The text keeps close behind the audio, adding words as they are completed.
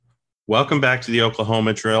Welcome back to the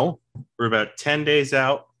Oklahoma Drill. We're about 10 days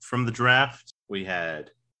out from the draft. We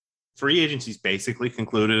had free agencies basically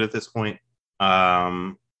concluded at this point.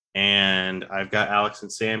 And I've got Alex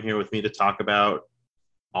and Sam here with me to talk about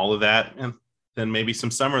all of that and then maybe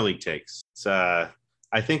some summer league takes. So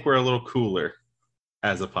I think we're a little cooler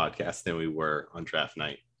as a podcast than we were on draft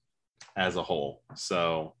night as a whole.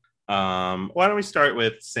 So why don't we start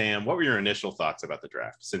with Sam? What were your initial thoughts about the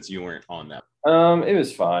draft since you weren't on that? It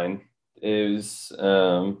was fine. It was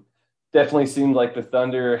definitely seemed like the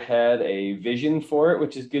Thunder had a vision for it,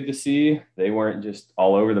 which is good to see. They weren't just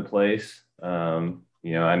all over the place. I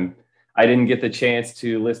didn't get the chance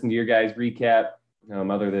to listen to your guys' recap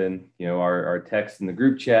other than our text in the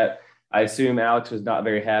group chat. I assume Alex was not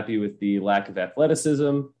very happy with the lack of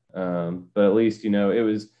athleticism, but at least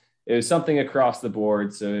it was something across the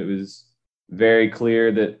board. So it was very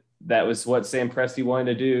clear that was what Sam Presti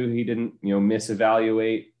wanted to do. He didn't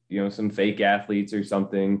misevaluate some fake athletes or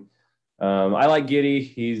something. I like Giddey.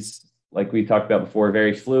 He's, like we talked about before,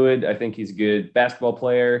 very fluid. I think he's a good basketball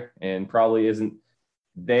player and probably isn't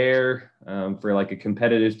there for like a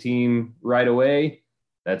competitive team right away.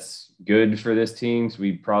 That's good for this team. So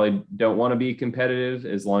we probably don't want to be competitive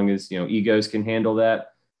as long as, egos can handle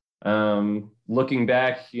that. Looking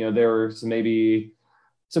back, there were maybe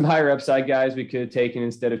some higher upside guys we could have taken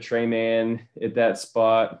instead of Tre Mann at that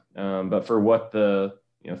spot. But for what the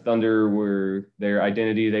Thunder were, their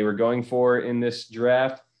identity they were going for in this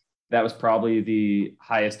draft, that was probably the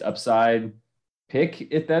highest upside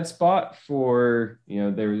pick at that spot for,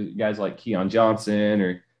 there were guys like Keon Johnson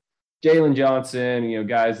or Jalen Johnson,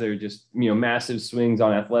 guys that are just, massive swings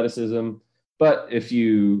on athleticism. But if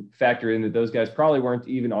you factor in that those guys probably weren't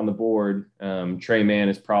even on the board, Tre Mann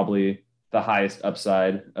is probably the highest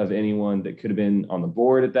upside of anyone that could have been on the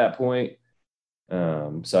board at that point.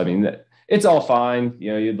 It's all fine.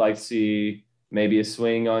 You'd like to see maybe a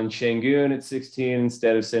swing on Şengün at 16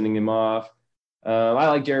 instead of sending him off. I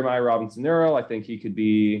like Jeremiah Robinson-Earl. I think he could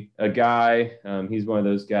be a guy. He's one of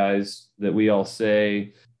those guys that we all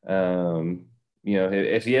say,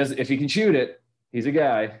 if he can shoot it, he's a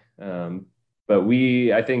guy. But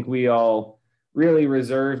I think we all really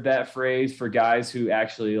reserved that phrase for guys who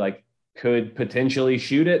actually could potentially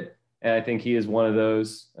shoot it. And I think he is one of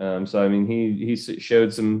those. He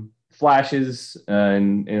showed some flashes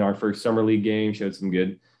in our first summer league game, showed some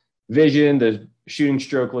good vision. The shooting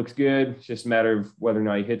stroke looks good. It's just a matter of whether or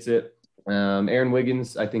not he hits it. Aaron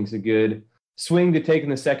Wiggins, I think, is a good swing to take in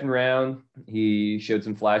the second round. He showed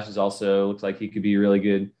some flashes also. Looks like he could be a really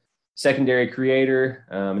good secondary creator.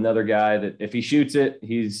 Another guy that if he shoots it,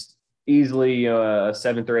 he's easily a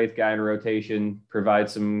seventh or eighth guy in a rotation,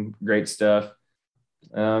 provides some great stuff.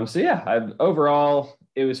 Overall,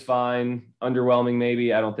 it was fine. Underwhelming,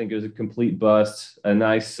 maybe. I don't think it was a complete bust. A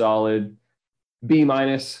nice, solid B-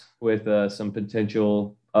 with some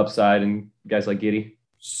potential upside and guys like Giddey.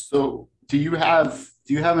 So, do you have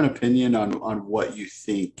an opinion on what you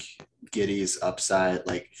think Giddey's upside?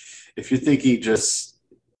 Like, if you're thinking just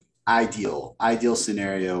ideal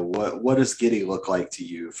scenario, what does Giddey look like to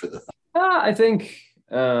you for the? I think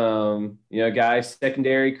guy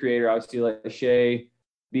secondary creator, obviously like Shea.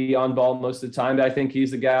 Be on ball most of the time. But I think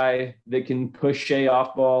he's the guy that can push Shea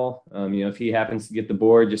off ball. If he happens to get the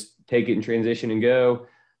board, just take it in transition and go.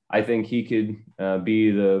 I think he could be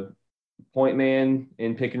the point man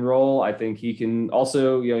in pick and roll. I think he can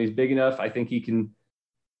also, he's big enough. I think he can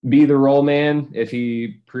be the roll man if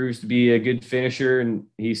he proves to be a good finisher, and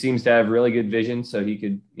he seems to have really good vision, so he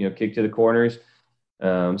could, kick to the corners.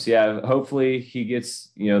 Hopefully he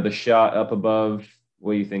gets, the shot up above,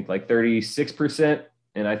 what do you think, like 36%.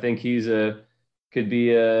 And I think could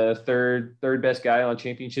be a third best guy on a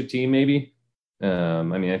championship team, maybe.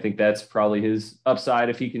 I think that's probably his upside.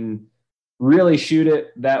 If he can really shoot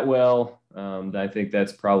it that well, I think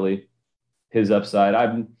that's probably his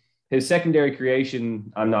upside. His secondary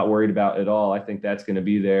creation, I'm not worried about at all. I think that's going to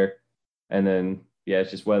be there. And then,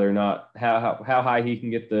 it's just whether or not how high he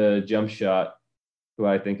can get the jump shot, who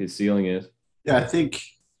I think his ceiling is. Yeah, I think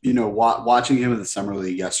 – watching him in the summer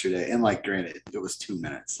league yesterday, and granted, it was 2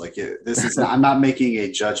 minutes. I'm not making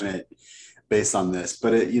a judgment based on this,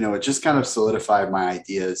 but it just kind of solidified my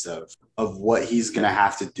ideas of what he's going to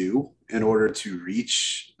have to do in order to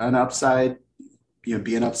reach an upside,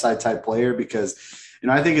 be an upside type player, because,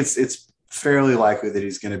 I think it's fairly likely that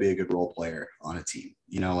he's going to be a good role player on a team.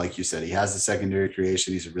 Like you said, he has the secondary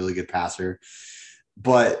creation. He's a really good passer.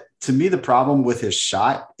 But to me, the problem with his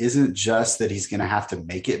shot isn't just that he's going to have to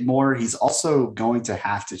make it more. He's also going to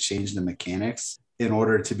have to change the mechanics in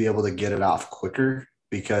order to be able to get it off quicker,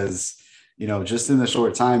 because, just in the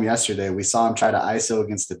short time yesterday, we saw him try to ISO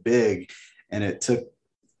against the big, and it took,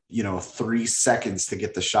 3 seconds to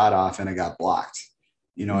get the shot off, and it got blocked.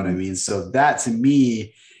 You know what I mean? So that, to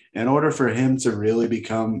me, in order for him to really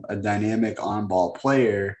become a dynamic on-ball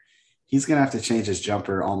player, he's going to have to change his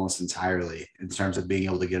jumper almost entirely in terms of being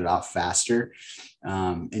able to get it off faster.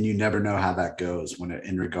 And you never know how that goes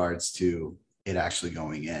in regards to it actually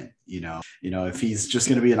going in. If he's just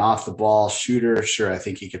going to be an off the ball shooter, sure, I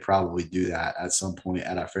think he could probably do that at some point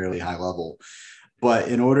at a fairly high level. But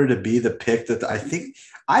in order to be the pick that I think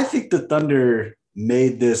the Thunder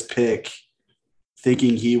made this pick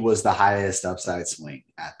thinking he was the highest upside swing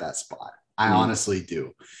at that spot. I honestly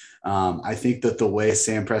do. I think that the way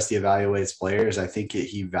Sam Presti evaluates players, I think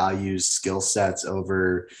he values skill sets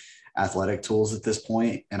over athletic tools at this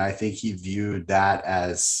point. And I think he viewed that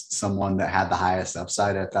as someone that had the highest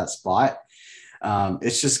upside at that spot.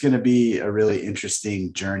 It's just going to be a really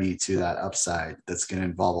interesting journey to that upside that's going to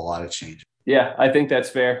involve a lot of change. Yeah, I think that's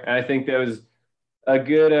fair. And I think that was a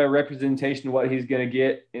good representation of what he's going to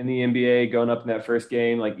get in the NBA going up in that first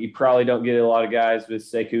game. Like, you probably don't get a lot of guys with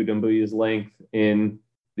Sekou Doumbouya's length in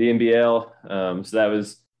the NBL. So that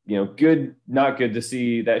was, good, not good to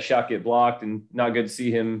see that shot get blocked, and not good to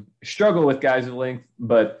see him struggle with guys with length,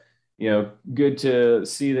 but, good to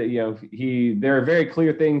see that, there are very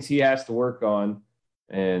clear things he has to work on,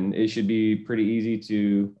 and it should be pretty easy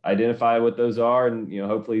to identify what those are. And,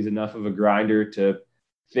 hopefully he's enough of a grinder to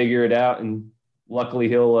figure it out. And luckily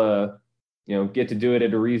he'll, get to do it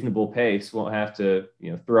at a reasonable pace. Won't have to,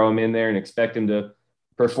 throw him in there and expect him to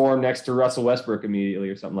perform next to Russell Westbrook immediately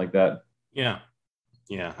or something like that. Yeah.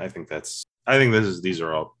 I think these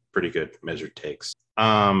are all pretty good measured takes.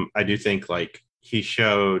 I do think he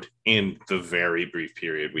showed in the very brief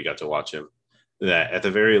period we got to watch him that at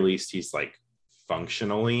the very least he's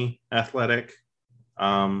functionally athletic.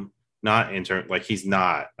 Not in terms he's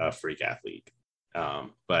not a freak athlete.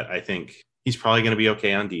 But I think he's probably going to be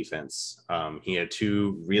okay on defense. He had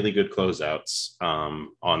 2 really good closeouts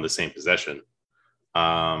on the same possession.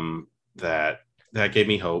 That gave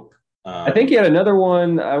me hope. I think he had another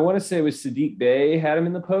one. I want to say it was Saddiq Bey had him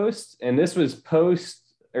in the post, and this was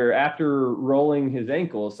post or after rolling his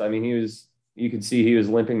ankles. I mean, you could see he was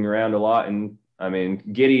limping around a lot. And I mean,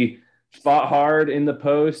 Giddey fought hard in the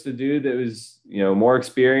post. The dude that was, more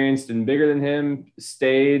experienced and bigger than him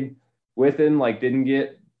stayed with him, didn't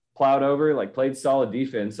get plowed over, played solid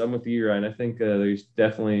defense. I'm with you, Ryan. I think there's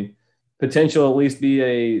definitely potential at least be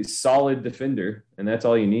a solid defender, and that's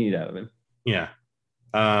all you need out of him. Yeah.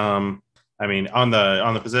 I mean, on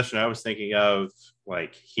the possession I was thinking of,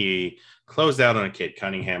 he closed out on a Cade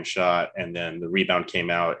Cunningham shot, and then the rebound came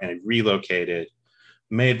out and it relocated,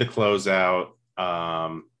 made the closeout.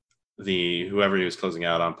 Whoever he was closing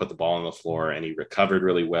out on put the ball on the floor, and he recovered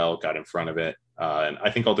really well, got in front of it, and I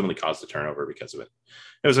think ultimately caused the turnover because of it.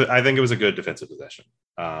 I think it was a good defensive possession,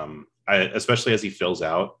 especially as he fills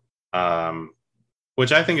out,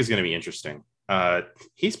 which I think is going to be interesting.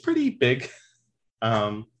 He's pretty big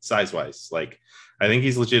size-wise. I think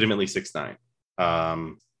he's legitimately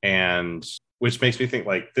 6'9", and which makes me think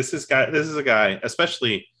this is a guy,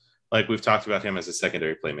 especially we've talked about him as a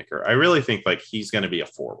secondary playmaker. I really think he's going to be a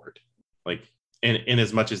forward, in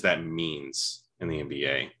as much as that means in the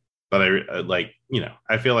NBA. But I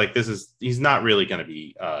feel he's not really going to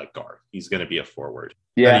be a guard. He's going to be a forward.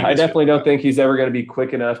 Yeah, I definitely don't think he's ever going to be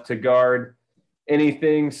quick enough to guard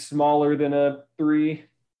anything smaller than a 3.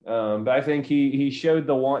 But I think he showed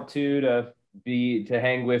the want to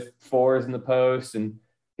hang with 4s in the post, and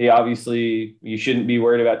he obviously, you shouldn't be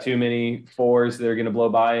worried about too many 4s that are going to blow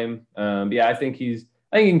by him. Yeah, I think he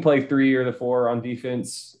can play 3 or the 4 on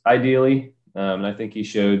defense ideally. And I think he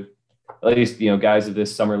showed, at least, guys of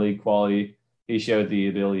this summer league quality, he showed the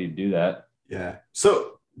ability to do that. Yeah.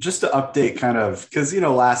 So just to update kind of, because,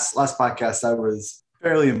 last podcast I was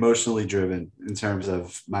fairly emotionally driven in terms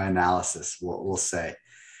of my analysis, we'll say.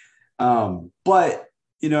 But,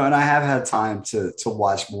 and I have had time to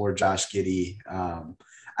watch more Josh Giddey.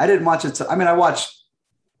 I didn't watch it. I watched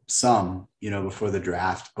some, before the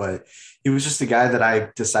draft, but he was just a guy that I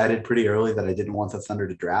decided pretty early that I didn't want the Thunder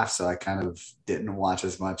to draft. So I kind of didn't watch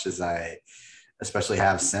as much as I especially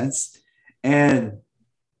have since. And,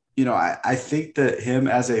 I think that him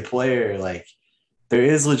as a player, there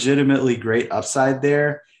is legitimately great upside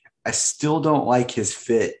there. I still don't like his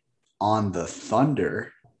fit on the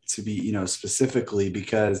Thunder, to be, specifically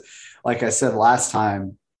because, like I said last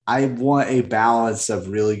time, I want a balance of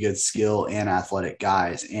really good skill and athletic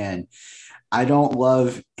guys. And I don't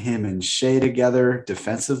love him and Shea together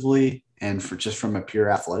defensively. And from a pure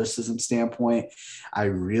athleticism standpoint, I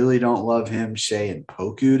really don't love him, Shea, and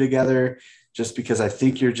Poku together. just because I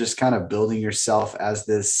think you're just kind of building yourself as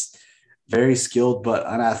this very skilled but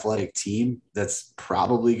unathletic team that's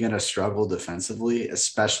probably going to struggle defensively,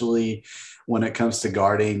 especially when it comes to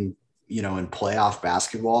guarding, in playoff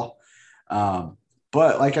basketball.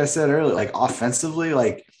 But like I said earlier, like offensively,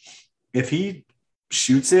 like if he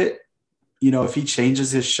shoots it, if he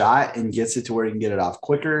changes his shot and gets it to where he can get it off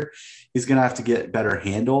quicker, he's going to have to get better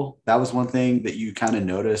handle. That was one thing that you kind of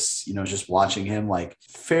notice, just watching him, like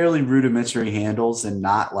fairly rudimentary handles and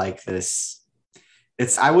not like this.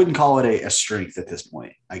 I wouldn't call it a strength at this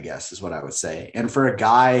point, I guess is what I would say. And for a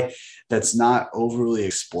guy that's not overly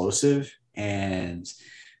explosive, and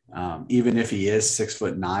even if he is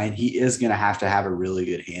 6'9", he is going to have a really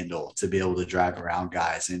good handle to be able to drive around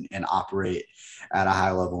guys and operate at a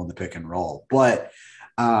high level in the pick and roll. But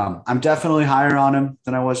I'm definitely higher on him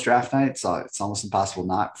than I was draft night. So it's almost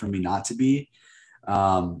impossible for me not to be.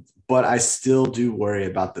 But I still do worry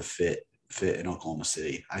about the fit in Oklahoma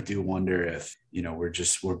City. I do wonder if,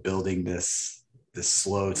 we're building this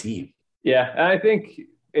slow team. Yeah. And I think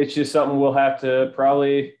it's just something we'll have to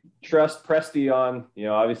probably trust Presti on.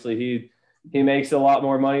 Obviously he makes a lot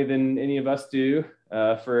more money than any of us do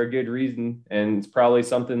for a good reason. And it's probably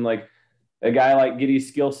something like a guy like Giddey's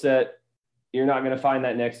skill set, you're not going to find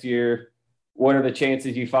that next year. What are the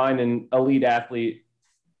chances you find an elite athlete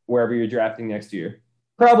wherever you're drafting next year?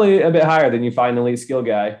 Probably a bit higher than you find an elite skill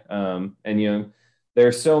guy. And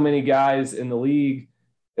there's so many guys in the league,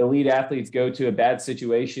 elite athletes go to a bad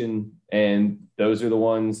situation, and those are the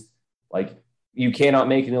ones, like, you cannot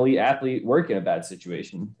make an elite athlete work in a bad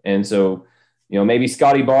situation. And so, maybe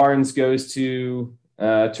Scotty Barnes goes to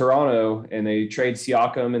Toronto and they trade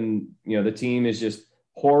Siakam, and, the team is just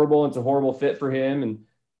horrible. It's a horrible fit for him. And,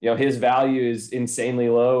 his value is insanely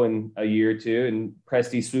low in a year or two, and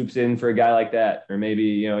Presti swoops in for a guy like that. Or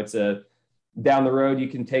maybe, it's a down the road, you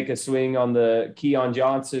can take a swing on the Keon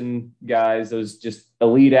Johnson guys, those just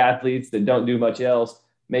elite athletes that don't do much else.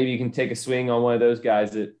 Maybe you can take a swing on one of those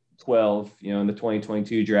guys at 12, in the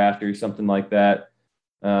 2022 draft or something like that.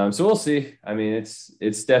 So we'll see. I mean,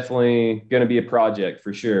 it's definitely going to be a project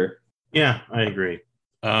for sure. Yeah, I agree.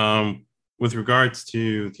 With regards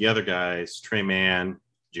to the other guys, Trey Mann,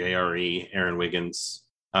 JRE, Aaron Wiggins,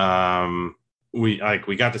 we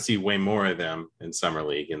got to see way more of them in Summer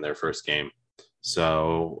League in their first game.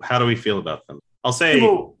 So how do we feel about them? I'll say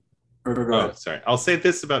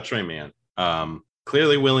this about Trey Mann.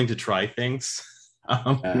 Clearly willing to try things,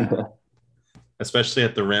 especially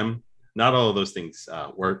at the rim. Not all of those things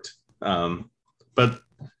worked. But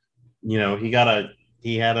he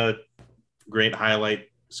had a great highlight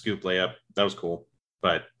scoop layup. That was cool,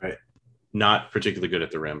 but not particularly good at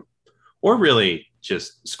the rim, or really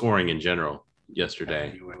just scoring in general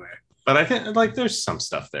yesterday. But I think there's some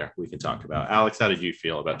stuff there we can talk about. Alex, how did you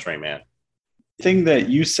feel about Trey Mann? Thing that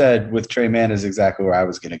you said with Trey Mann is exactly where I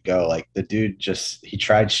was going to go. Like, the dude he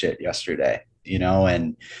tried shit yesterday,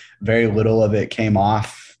 and very little of it came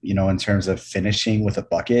off, in terms of finishing with a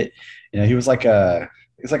bucket. He was like a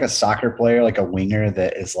soccer player, like a winger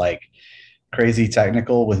that is like crazy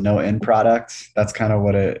technical with no end product. That's kind of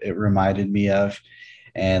what it reminded me of.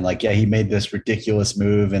 And he made this ridiculous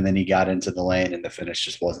move, and then he got into the lane and the finish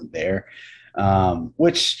just wasn't there.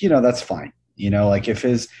 Which, that's fine. If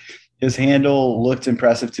his handle looked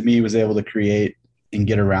impressive to me, he was able to create and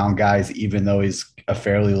get around guys, even though he's a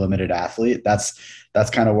fairly limited athlete. That's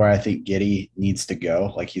kind of where I think Giddey needs to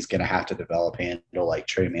go. Like, he's going to have to develop handle like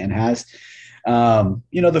Trey Mann has.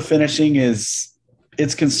 The finishing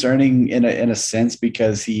it's concerning in a sense,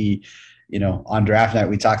 because he, on draft night,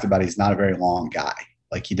 we talked about he's not a very long guy.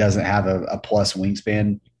 Like, he doesn't have a plus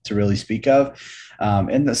wingspan to really speak of.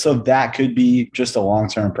 So that could be just a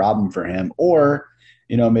long-term problem for him. Or,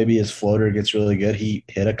 maybe his floater gets really good. He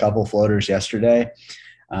hit a couple floaters yesterday.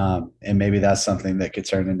 And maybe that's something that could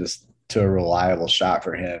turn into a reliable shot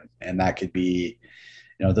for him. And that could be,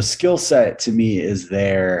 the skill set to me is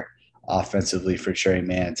there offensively for Trey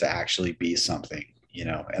Mann to actually be something,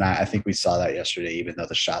 and I think we saw that yesterday, even though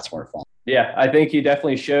the shots weren't falling. Yeah, I think he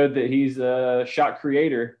definitely showed that he's a shot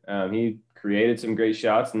creator. He created some great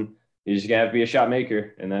shots, and he's just going to have to be a shot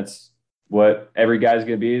maker. And that's what every guy's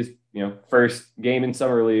going to be is, first game in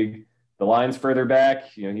Summer League. The line's further back.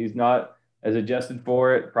 He's not as adjusted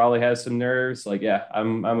for it, probably has some nerves.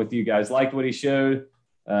 I'm with you guys. Liked what he showed.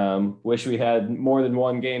 Wish we had more than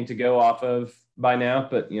one game to go off of by now,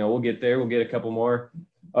 but, we'll get there. We'll get a couple more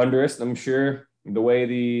under us, I'm sure. The way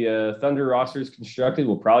the Thunder roster is constructed,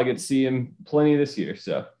 we'll probably get to see him plenty this year.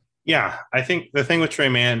 So, yeah, I think the thing with Trey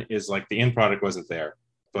Mann is the end product wasn't there.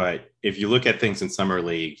 But if you look at things in Summer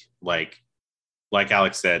League, like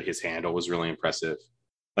Alex said, his handle was really impressive.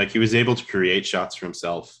 Like he was able to create shots for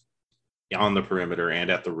himself on the perimeter and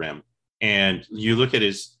at the rim. And you look at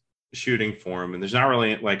his shooting form, and there's not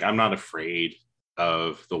really like I'm not afraid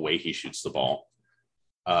of the way he shoots the ball.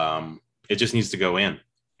 It just needs to go in.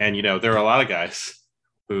 And there are a lot of guys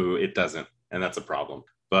who it doesn't, and that's a problem.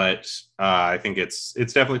 But I think it's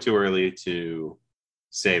definitely too early to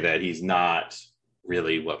say that he's not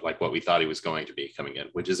really what we thought he was going to be coming in,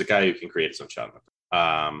 which is a guy who can create his own shot.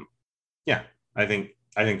 Yeah, I think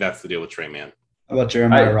that's the deal with Tre Mann. How about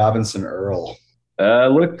Jeremiah Robinson Earl?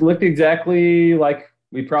 Looked exactly like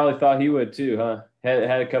we probably thought he would too, huh?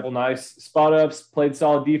 Had a couple nice spot ups, played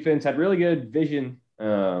solid defense, had really good vision.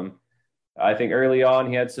 I think early on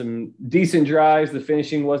he had some decent drives. The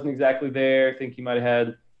finishing wasn't exactly there. I think he might have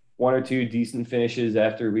had one or two decent finishes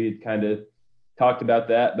after we had kind of talked about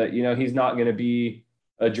that. But, he's not going to be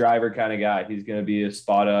a driver kind of guy. He's going to be a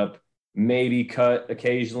spot up, maybe cut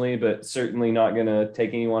occasionally, but certainly not going to take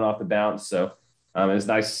anyone off the bounce. So it's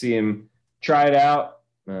nice to see him try it out.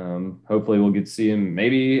 Hopefully we'll get to see him.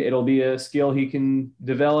 Maybe it'll be a skill he can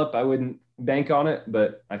develop. I wouldn't bank on it,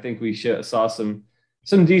 but I think we saw some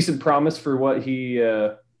decent promise for what he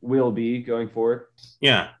will be going forward.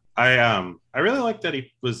 Yeah, I really like that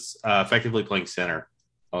he was effectively playing center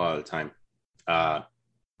a lot of the time,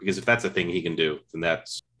 because if that's a thing he can do, then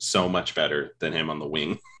that's so much better than him on the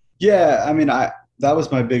wing. Yeah, I mean, that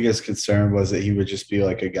was my biggest concern, was that he would just be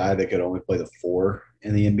like a guy that could only play the 4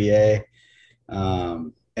 in the NBA,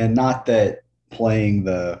 and not that playing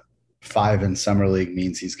the 5 in summer league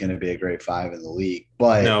means he's going to be a great 5 in the league,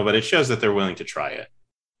 but it shows that they're willing to try it.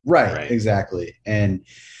 Right, exactly. And,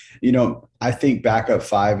 I think backup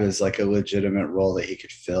 5 is like a legitimate role that he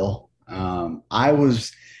could fill. I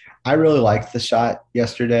really liked the shot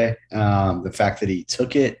yesterday. The fact that he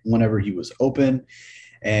took it whenever he was open.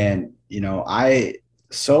 And,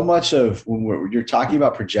 so much of when you're talking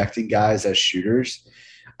about projecting guys as shooters,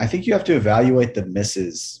 I think you have to evaluate the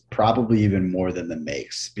misses probably even more than the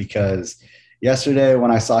makes, because yesterday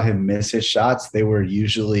when I saw him miss his shots, they were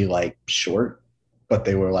usually like short, but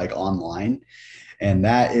they were like online. And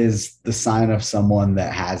that is the sign of someone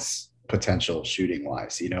that has potential shooting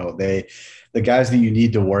wise. The guys that you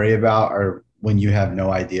need to worry about are when you have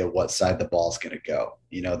no idea what side the ball is going to go.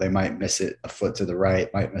 They might miss it a foot to the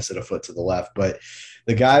right, might miss it a foot to the left, but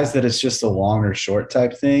the guys that it's just a long or short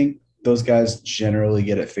type thing, those guys generally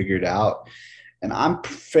get it figured out. And I'm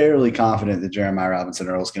fairly confident that Jeremiah Robinson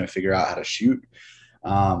Earl is going to figure out how to shoot.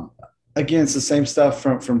 Again, it's the same stuff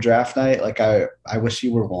from draft night. Like I wish he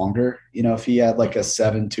were longer. If he had like a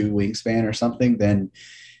 7'2" wingspan or something, then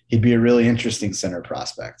he'd be a really interesting center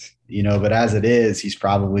prospect. But as it is, he's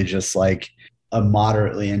probably just like a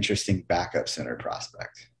moderately interesting backup center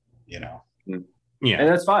prospect. Yeah, and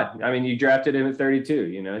that's fine. I mean, you drafted him at 32.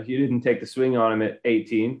 You didn't take the swing on him at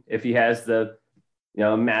 18. If he has the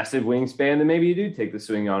massive wingspan, then maybe you do take the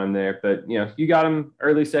swing on him there. But you got him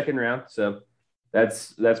early second round, so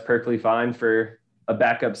that's perfectly fine for a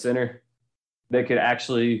backup center that could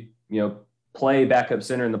actually play backup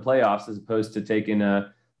center in the playoffs, as opposed to taking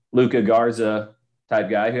a Luka Garza type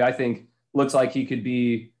guy who I think looks like he could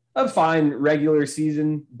be a fine regular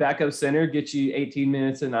season backup center, get you 18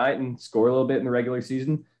 minutes a night and score a little bit in the regular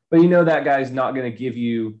season. But that guy's not going to give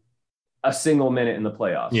you a single minute in the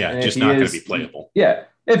playoffs. Yeah, just not going to be playable. Yeah,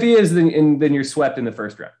 if he is, then you're swept in the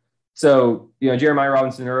first round. So, Jeremiah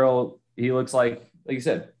Robinson Earl, he looks like you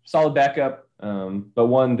said, solid backup, but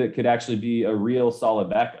one that could actually be a real solid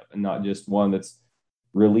backup and not just one that's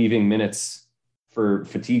relieving minutes for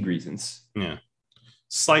fatigue reasons. Yeah.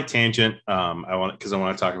 Slight tangent. I want to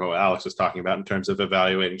talk about what Alex was talking about in terms of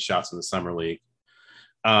evaluating shots in the summer league.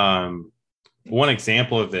 One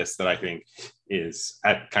example of this that I think is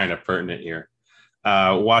kind of pertinent here,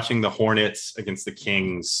 watching the Hornets against the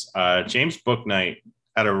Kings, James Bouknight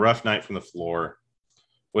had a rough night from the floor,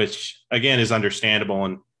 which again is understandable,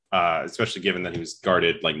 and especially given that he was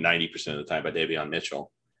guarded like 90% of the time by Davion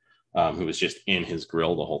Mitchell, who was just in his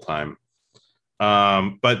grill the whole time.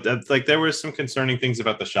 But there were some concerning things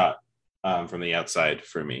about the shot from the outside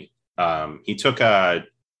for me. He took a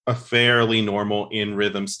fairly normal in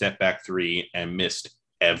rhythm step back 3 and missed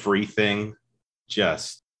everything.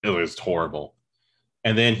 It was horrible.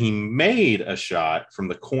 And then he made a shot from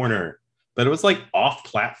the corner, but it was like off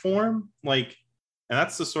platform. And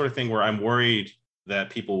that's the sort of thing where I'm worried that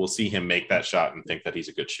people will see him make that shot and think that he's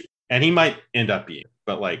a good shooter. And he might end up being,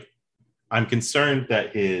 but I'm concerned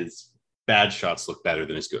that his bad shots look better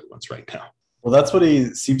than his good ones right now. Well, that's what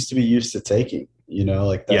he seems to be used to taking,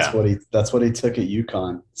 that's what he took at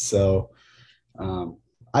UConn. So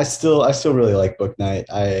I still really like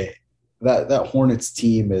Bouknight. That Hornets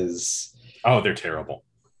team is, they're terrible.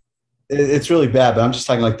 it's really bad, but I'm just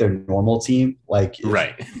talking like their normal team. Like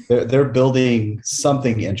Right. they're building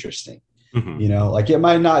something interesting. Mhm. You know, like it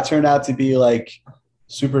might not turn out to be like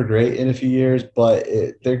super great in a few years, but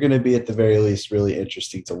they're going to be at the very least really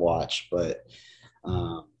interesting to watch. But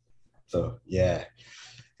so yeah.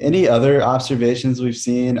 Any other observations we've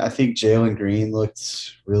seen? I think Jalen Green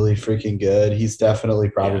looked really freaking good. He's definitely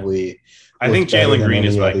probably. I think looked better Jalen than Green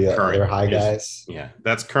is any my of the current other high guys. Yeah,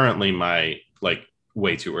 that's currently my like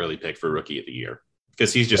way too early pick for rookie of the year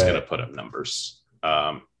because he's just Right. going to put up numbers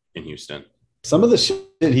in Houston. Some of the shit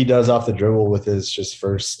he does off the dribble with his just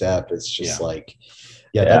first step, it's just like,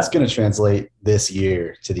 that's going to translate this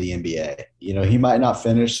year to the NBA. You know, he might not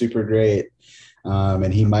finish super great,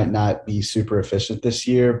 and he might not be super efficient this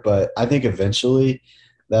year, but I think eventually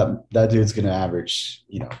that dude's going to average,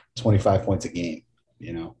 25 points a game.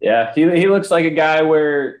 You know, yeah, he looks like a guy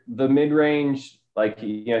where the mid range, like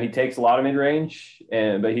he takes a lot of mid range,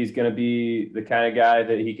 but he's going to be the kind of guy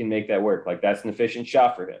that he can make that work. Like that's an efficient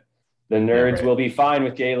shot for him. The nerds will be fine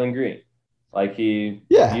with Jalen Green. Like you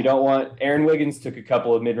don't want Aaron Wiggins took a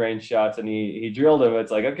couple of mid range shots and he drilled him.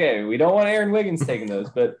 It's like, okay, we don't want Aaron Wiggins taking those,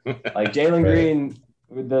 but like Jalen Green,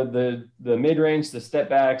 the mid range, the step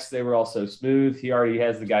backs, they were all so smooth. He already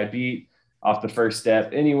has the guy beat off the first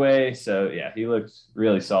step anyway. So yeah, he looks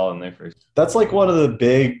really solid in there first. That's like one of the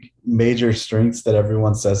big major strengths that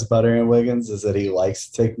everyone says about Aaron Wiggins is that he likes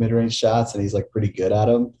to take mid-range shots and he's like pretty good at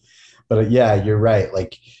them. But yeah, you're right.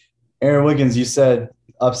 Like Aaron Wiggins, you said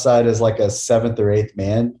upside is like a 7th or 8th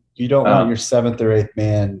man. You don't want your 7th or 8th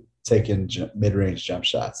man taking mid-range jump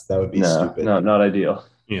shots. That would be stupid. No, not ideal.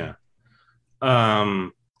 Yeah.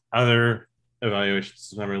 Other evaluations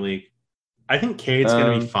summer league. I think Cade's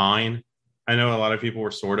going to be fine. I know a lot of people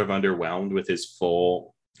were sort of underwhelmed with his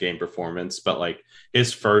full game performance, but like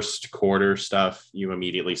his first quarter stuff, you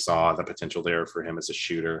immediately saw the potential there for him as a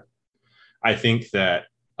shooter. I think that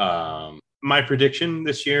my prediction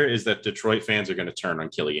this year is that Detroit fans are going to turn on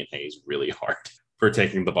Killian Hayes really hard for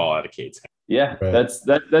taking the ball out of Cade's hand. Yeah, right.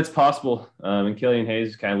 That's possible. And Killian Hayes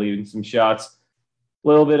is kind of leaving some shots a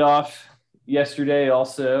little bit off yesterday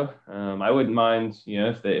also. I wouldn't mind,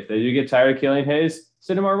 if they do get tired of Killian Hayes,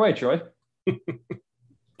 send him our way, Troy.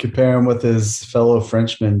 Compare him with his fellow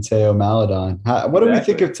Frenchman, Theo Maledon. What did we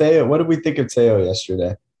think of Theo? What did we think of Theo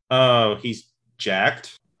yesterday? Oh, he's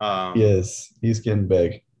jacked. He is. He's getting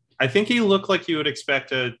big. I think he looked like you would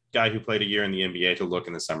expect a guy who played a year in the NBA to look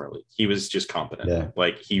in the summer league. He was just competent. Yeah.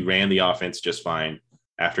 Like he ran the offense just fine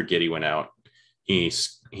after Giddey went out. He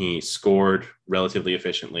scored relatively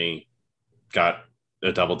efficiently, got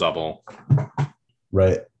a double-double.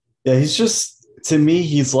 Right. Yeah, he's just, to me,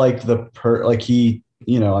 he's like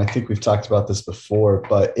I think we've talked about this before,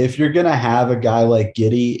 but if you're going to have a guy like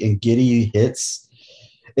Giddey and Giddey hits,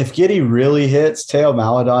 if Giddey really hits, Theo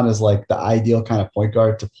Maledon is like the ideal kind of point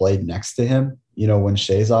guard to play next to him, when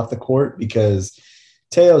Shai's off the court, because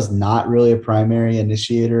Theo's not really a primary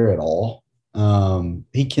initiator at all.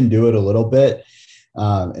 He can do it a little bit.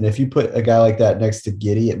 And if you put a guy like that next to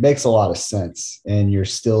Giddey, it makes a lot of sense. And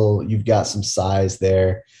you've got some size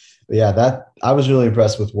there. But yeah, I was really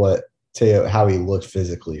impressed with how he looked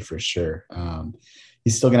physically for sure.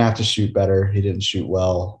 He's still going to have to shoot better. He didn't shoot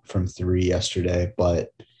well from 3 yesterday, but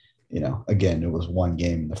again, it was one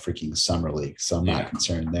game in the freaking summer league. So I'm not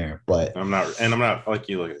concerned there, but I'm not like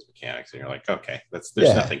you look at his mechanics and you're like, okay, there's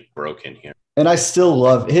nothing broken here. And I still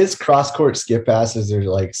love his cross-court skip passes are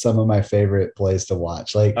like some of my favorite plays to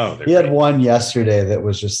watch. Like he had one yesterday that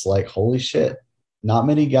was just like, holy shit, not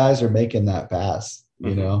many guys are making that pass,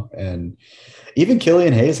 and even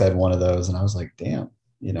Killian Hayes had one of those. And I was like, damn,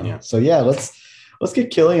 So yeah, let's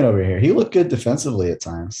get Killian over here. He looked good defensively at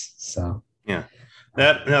times. So yeah.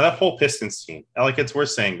 That whole Pistons team, like it's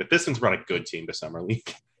worth saying, the Pistons brought a good team to summer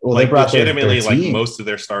league. Well, they brought legitimately like most of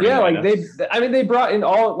their starting. Yeah, like they brought in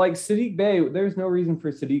all like Saddiq Bey. There's no reason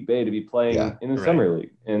for Saddiq Bey to be playing in the summer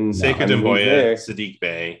league. And Sekou Doumbouya, Saddiq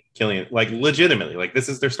Bey, Killian, like legitimately, like this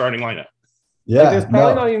is their starting lineup. Yeah, there's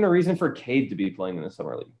probably not even a reason for Cade to be playing in the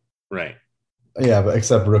summer league. Right. Yeah, but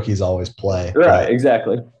except rookies always play. Right.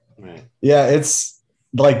 Exactly. Right. Yeah, it's.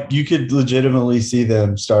 Like you could legitimately see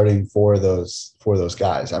them starting for those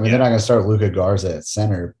guys. I mean, they're not going to start Luka Garza at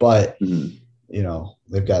center, but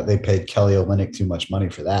they paid Kelly Olynyk too much money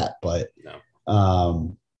for that. But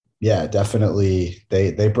definitely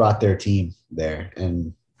they brought their team there,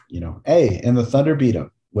 and and the Thunder beat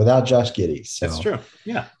them without Josh Giddey. So that's true.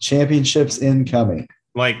 Yeah, championships incoming.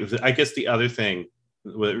 Like I guess the other thing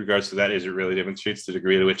with regards to that is it really demonstrates the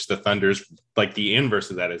degree to which the Thunder's, like the inverse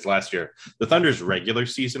of that is last year, the Thunder's regular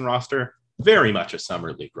season roster, very much a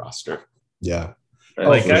summer league roster. Yeah.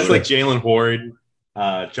 Like guys like Jalen Horde,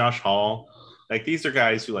 Josh Hall. Like these are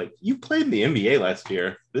guys who like you played in the NBA last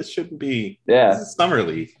year. This shouldn't be. Yeah. This is summer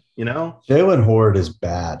league. You know. Jalen Horde is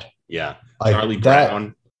bad. Yeah. Like Charlie that,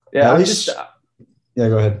 Brown. Yeah, yeah,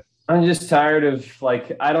 go ahead. I'm just tired of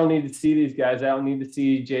like I don't need to see these guys. I don't need to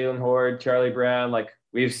see Jalen Horde, Charlie Brown. Like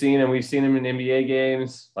we've seen them in NBA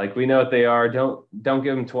games. Like we know what they are. Don't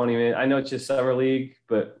give them 20 minutes. I know it's just summer league,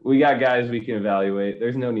 but we got guys we can evaluate.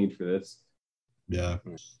 There's no need for this. Yeah.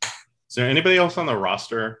 Is there anybody else on the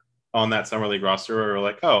roster, on that summer league roster, where we're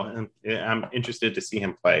like, oh, I'm interested to see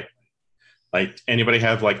him play? Like anybody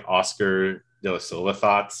have like Oscar De La Silva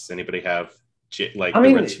thoughts? Anybody have like? I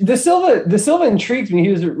mean, De Silva intrigues me. He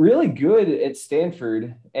was really good at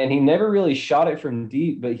Stanford, and he never really shot it from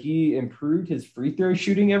deep, but he improved his free throw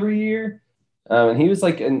shooting every year. And he was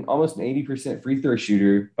like almost an 80% free throw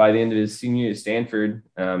shooter by the end of his senior year at Stanford.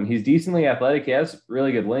 He's decently athletic. He has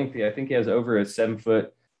really good length. I think he has over a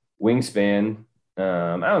 7-foot wingspan. I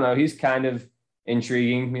don't know. He's kind of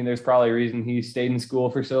intriguing. I mean, there's probably a reason he stayed in school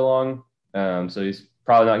for so long. So he's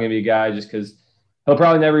probably not going to be a guy just because he'll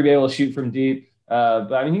probably never be able to shoot from deep.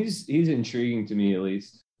 But I mean, he's intriguing to me at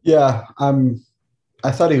least. Yeah,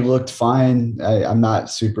 I thought he looked fine. I'm not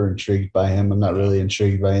super intrigued by him. I'm not really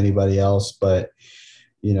intrigued by anybody else. But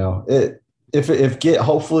you know,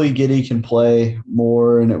 hopefully Giddey can play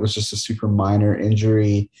more, and it was just a super minor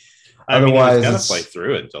injury. Otherwise, he's got to play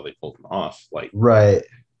through it until they pull him off. Like right.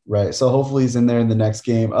 So hopefully he's in there in the next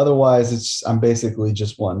game. Otherwise, I'm basically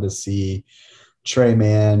just wanting to see Trey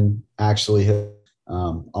Mann actually hit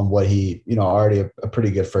on what he, already a pretty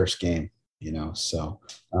good first game. So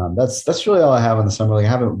that's really all I have on the summer league. I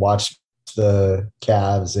haven't watched the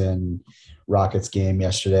Cavs and Rockets game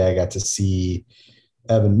yesterday. I got to see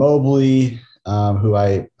Evan Mobley, who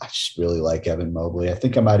I just really like Evan Mobley. I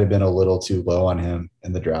think I might have been a little too low on him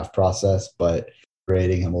in the draft process, but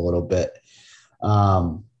rating him a little bit.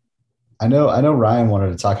 I know Ryan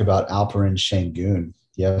wanted to talk about Alperen Şengün.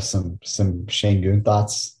 You have some Şengün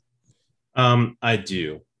thoughts? I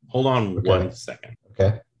do. Hold on 1 second.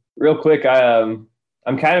 Okay. Real quick, I'm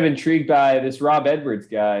kind of intrigued by this Rob Edwards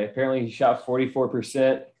guy. Apparently, he shot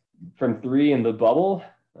 44% from three in the bubble.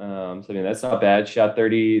 So I mean, that's not bad. Shot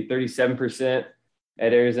 37%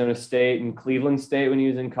 at Arizona State and Cleveland State when he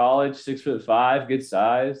was in college. 6'5", good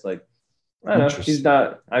size. Like I don't know, he's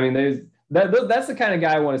not. I mean, that's the kind of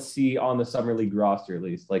guy I want to see on the summer league roster at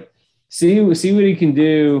least. Like see what he can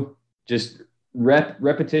do. Just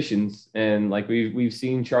repetitions, and like we've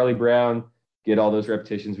seen Charlie Brown get all those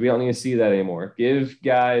repetitions. We don't need to see that anymore. Give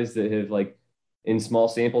guys that have like in small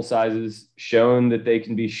sample sizes shown that they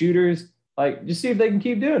can be shooters. Like just see if they can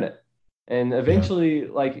keep doing it. And eventually,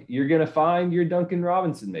 like you're going to find your Duncan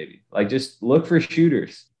Robinson, maybe. Like just look for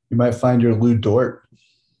shooters. You might find your Lou Dort.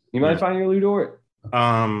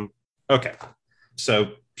 Okay.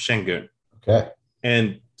 So Şengün. Okay.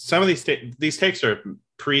 And some of these takes are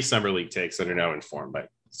pre-summer league takes that are now informed by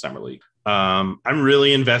summer league. I'm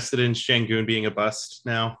really invested in Şengün being a bust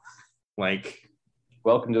now. Like,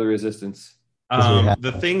 welcome to the resistance.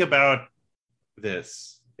 The thing about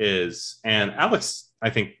this is, and Alex, I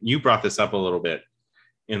think you brought this up a little bit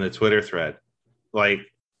in the Twitter thread. Like,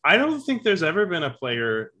 I don't think there's ever been a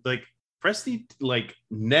player like Presti, like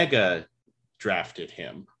Nega drafted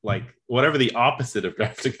him. Like whatever the opposite of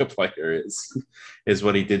drafting a player is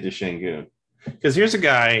what he did to Şengün. Because here's a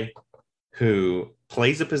guy who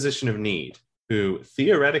plays a position of need, who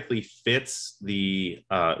theoretically fits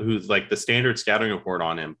who's like the standard scouting report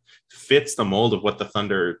on him, fits the mold of what the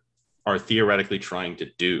Thunder are theoretically trying to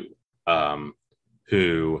do.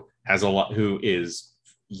 Who is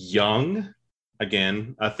young,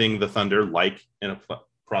 again, a thing the Thunder like in a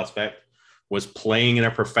prospect, was playing in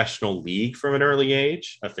a professional league from an early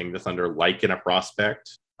age, a thing the Thunder like in a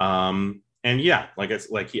prospect. And yeah,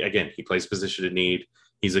 he plays position of need.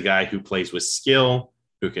 He's a guy who plays with skill,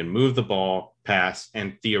 who can move the ball, pass,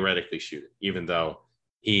 and theoretically shoot it, even though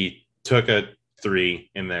he took a 3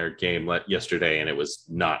 in their game yesterday and it was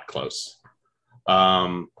not close.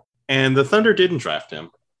 And the Thunder didn't draft him.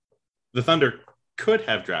 The Thunder could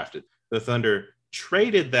have drafted. The Thunder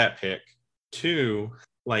traded that pick to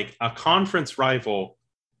like a conference rival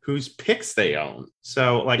whose picks they own.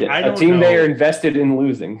 So like, I don't know. A team they are invested in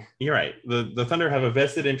losing. You're right. The Thunder have a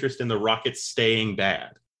vested interest in the Rockets staying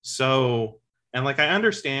bad. So, and like, I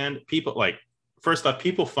understand people like, first off,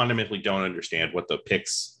 people fundamentally don't understand what the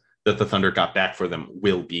picks that the Thunder got back for them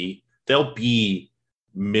will be. They'll be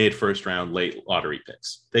mid first round, late lottery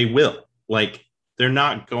picks. They will. Like, they're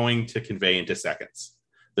not going to convey into seconds.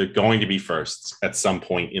 They're going to be firsts at some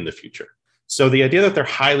point in the future. So the idea that they're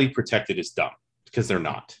highly protected is dumb because they're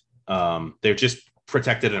not. They're just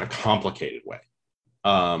protected in a complicated way.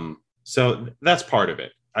 So that's part of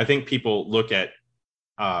it. I think people look at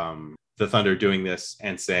the Thunder doing this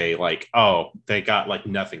and say like, oh, they got like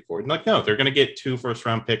nothing for it. And like, no, they're going to get 2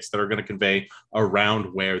 first-round picks that are going to convey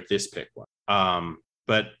around where this pick was.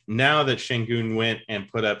 But now that Şengün went and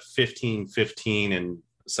put up 15-15 and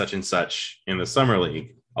such in the summer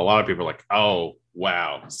league, a lot of people are like, oh,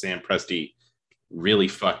 wow, Sam Presti really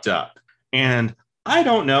fucked up. And I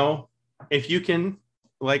don't know if you can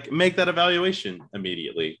like make that evaluation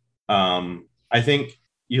immediately. I think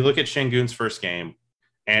you look at Şengün's first game,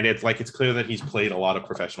 and it's clear that he's played a lot of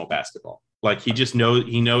professional basketball. Like he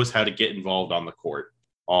knows how to get involved on the court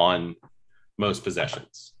on most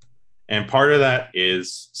possessions. And part of that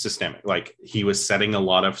is systemic. Like he was setting a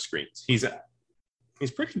lot of screens. He's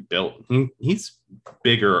pretty built. He's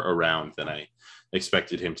bigger around than I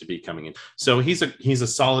expected him to be coming in. So he's a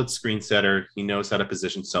solid screen setter. He knows how to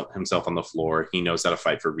position himself on the floor. He knows how to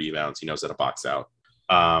fight for rebounds. He knows how to box out.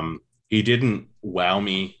 He didn't wow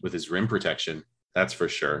me with his rim protection. That's for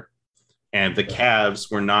sure. And the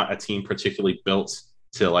Cavs were not a team particularly built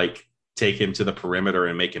to like take him to the perimeter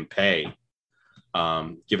and make him pay.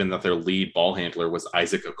 Given that their lead ball handler was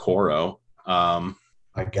Isaac Okoro.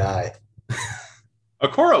 My guy.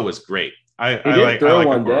 Okoro was great. I like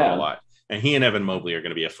Okoro a lot. And he and Evan Mobley are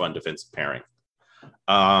going to be a fun defensive pairing.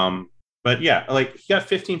 But yeah, like he got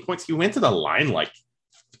 15 points. He went to the line like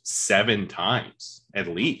 7 times at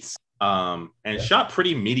least. And shot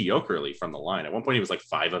pretty mediocrely from the line. At one point, he was like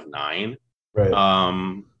 5 of 9.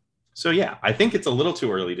 Right. So yeah, I think it's a little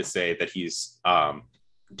too early to say that he's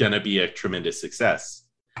gonna be a tremendous success.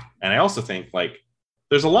 And I also think like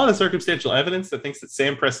there's a lot of circumstantial evidence that thinks that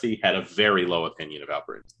Sam Presti had a very low opinion of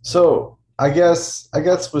Alperen. So I guess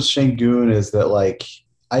with Şengün is that like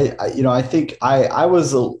I think I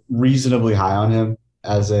was reasonably high on him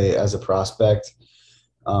as a prospect.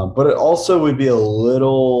 But it also would be a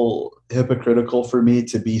little hypocritical for me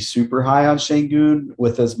to be super high on Şengün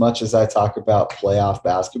with as much as I talk about playoff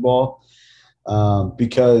basketball,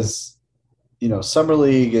 because summer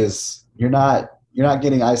league is you're not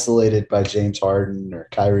getting isolated by James Harden or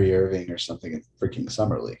Kyrie Irving or something in freaking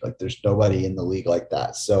summer league. Like there's nobody in the league like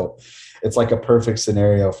that, so it's like a perfect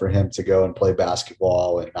scenario for him to go and play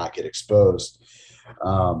basketball and not get exposed.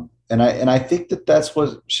 And I think that's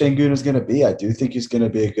what Şengün is going to be. I do think he's going to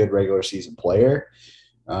be a good regular season player,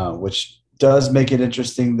 which does make it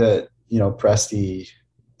interesting that, Presti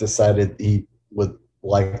decided he would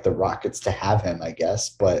like the Rockets to have him, I guess,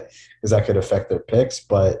 but because that could affect their picks.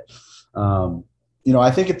 But,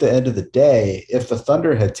 I think at the end of the day, if the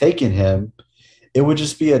Thunder had taken him, it would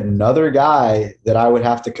just be another guy that I would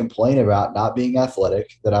have to complain about not being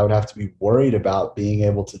athletic, that I would have to be worried about being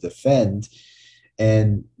able to defend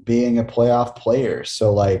and being a playoff player.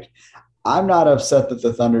 So like, I'm not upset that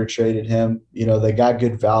the Thunder traded him. They got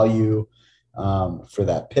good value for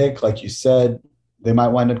that pick. Like you said, they might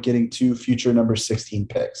wind up getting 2 future number 16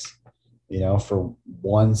 picks, for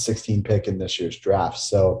 1 16 pick in this year's draft.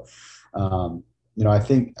 So, I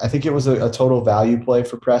think it was a total value play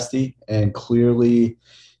for Presti, and clearly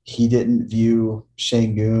he didn't view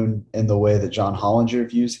Şengün in the way that John Hollinger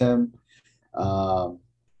views him.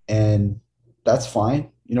 And that's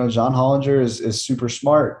fine. John Hollinger is super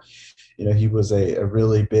smart. He was a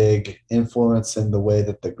really big influence in the way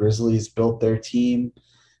that the Grizzlies built their team.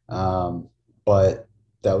 But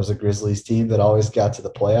that was a Grizzlies team that always got to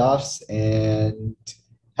the playoffs and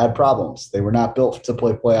had problems. They were not built to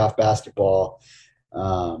play playoff basketball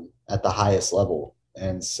at the highest level.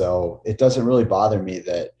 And so it doesn't really bother me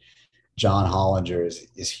that John Hollinger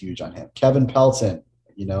is huge on him. Kevin Pelton,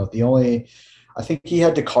 I think he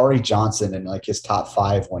had Dakari Johnson in like his top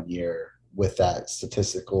 5 one year with that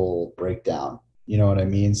statistical breakdown. You know what I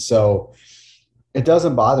mean? So it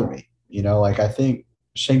doesn't bother me. I think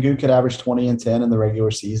Şengün could average 20 and 10 in the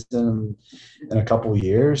regular season in a couple of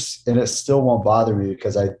years, and it still won't bother me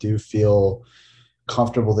because I do feel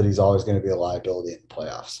comfortable that he's always going to be a liability in the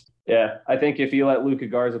playoffs. Yeah, I think if you let Luka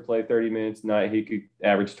Garza play 30 minutes a night, he could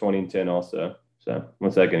average 20 and 10 also. So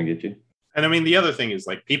what's that going to get you? And I mean, the other thing is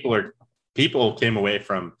like people came away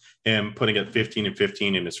from him putting up 15 and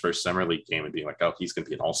 15 in his first summer league game and being like, oh, he's going to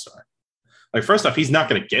be an all-star. Like, first off, he's not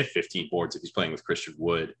going to get 15 boards if he's playing with Christian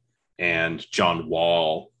Wood and John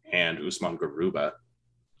Wall and Usman Garuba.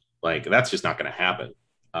 Like, that's just not going to happen.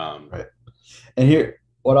 Right. And here,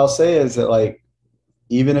 what I'll say is that, like,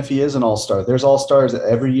 even if he is an all-star, there's all-stars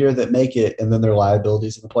every year that make it, and then they're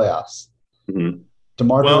liabilities in the playoffs. Mm-hmm.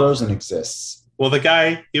 DeMar DeRozan exists. Well, the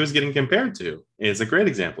guy he was getting compared to is a great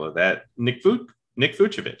example of that, Nick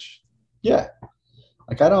Vucevic. Yeah.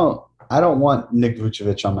 Like, I don't want Nick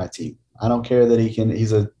Vucevic on my team. I don't care that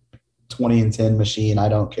he's a 20 and 10 machine. I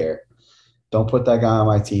don't care. Don't put that guy on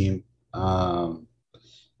my team.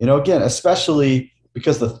 Again, especially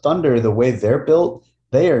because the Thunder, the way they're built,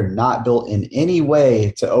 they are not built in any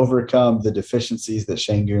way to overcome the deficiencies that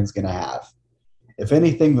Şengün's going to have. If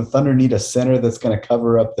anything, the Thunder need a center that's going to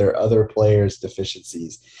cover up their other players'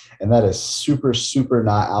 deficiencies. And that is super, super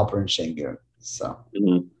not Alperen Şengün. So,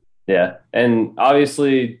 yeah. And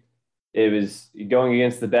obviously, it was going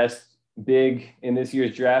against the best big in this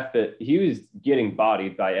year's draft, but he was getting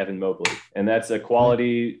bodied by Evan Mobley. And that's a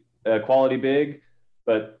quality big.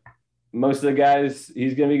 But most of the guys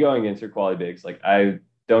he's going to be going against are quality bigs. Like, I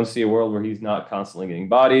don't see a world where he's not constantly getting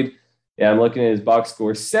bodied. Yeah, I'm looking at his box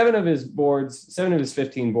score. 7 of his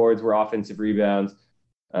 15 boards were offensive rebounds.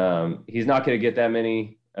 He's not going to get that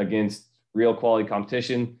many against real quality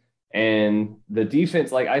competition. And the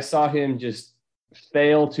defense, like, I saw him just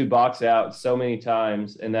fail to box out so many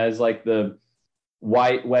times. And that is like the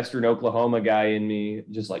white Western Oklahoma guy in me,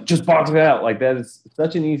 just box it out. Like, that is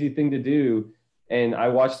such an easy thing to do. And I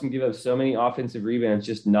watched him give up so many offensive rebounds,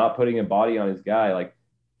 just not putting a body on his guy. Like,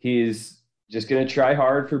 he's just going to try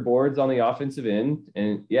hard for boards on the offensive end.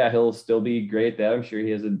 And yeah, he'll still be great at that. I'm sure he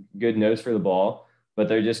has a good nose for the ball, but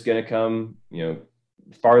they're just going to come,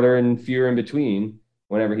 farther and fewer in between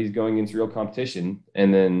whenever he's going against real competition.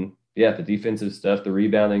 And then, yeah, the defensive stuff, the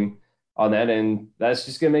rebounding on that end, that's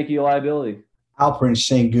just going to make you a liability. Alperen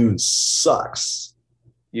Şengün sucks.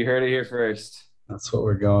 You heard it here first. That's what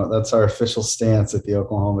we're going. That's our official stance at the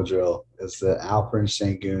Oklahoma drill, is that Alperen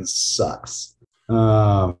Şengün sucks.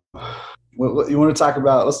 What you want to talk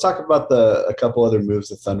about? Let's talk about a couple other moves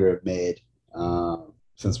the Thunder have made,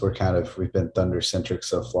 since we've been Thunder centric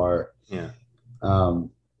so far. Yeah.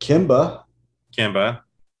 Kimba.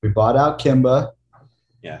 We bought out Kimba.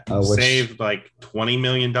 Yeah. Saved like $20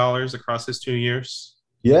 million across his 2 years.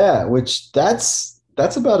 Yeah, which that's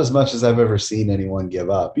about as much as I've ever seen anyone give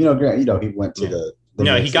up. Grant, he went to the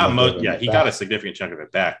he got a significant chunk of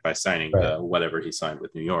it back by signing whatever he signed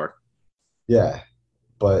with New York. Yeah.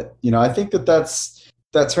 But, I think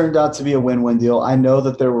that turned out to be a win-win deal. I know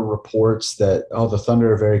that there were reports that, the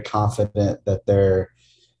Thunder are very confident that they're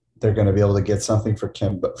going to be able to get something for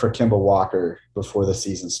Kemba Walker before the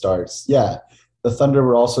season starts. Yeah, the Thunder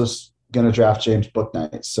were also going to draft James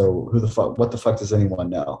Bouknight. So what the fuck does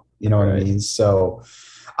anyone know? You know what I mean? So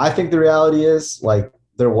I think the reality is, like,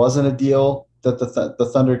 there wasn't a deal that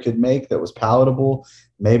the Thunder could make that was palatable.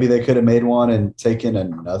 Maybe they could have made one and taken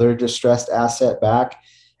another distressed asset back.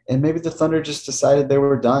 And maybe the Thunder just decided they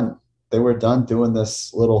were done. They were done doing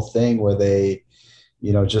this little thing where they,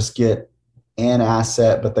 just get an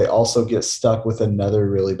asset, but they also get stuck with another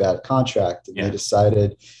really bad contract. And they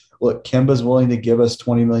decided, look, Kemba's willing to give us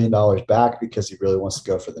 $20 million back because he really wants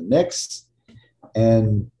to go for the Knicks.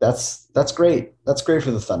 And that's great. That's great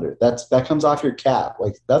for the Thunder. That comes off your cap.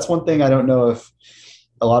 Like, that's one thing I don't know if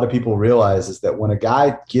a lot of people realize, is that when a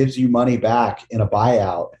guy gives you money back in a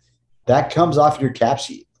buyout, that comes off your cap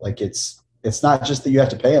sheet. Like, it's not just that you have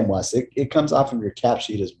to pay him less. It comes off of your cap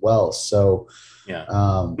sheet as well. So yeah,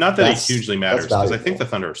 not that it hugely matters, because I think the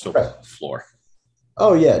Thunder are still floor.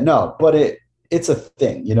 Oh yeah, no, but it's a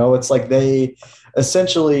thing. It's like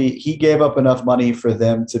he gave up enough money for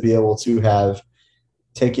them to be able to have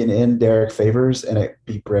taken in Derek Favors and it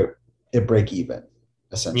break even,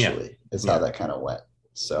 essentially, is how that kind of went.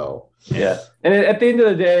 So yeah. And at the end of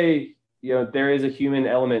the day, there is a human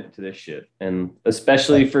element to this shit. And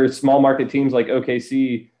especially for small market teams like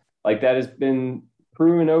OKC, like, that has been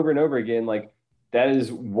proven over and over again. Like, that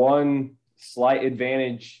is one slight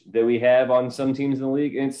advantage that we have on some teams in the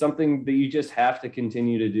league. And it's something that you just have to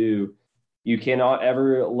continue to do. You cannot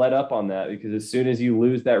ever let up on that, because as soon as you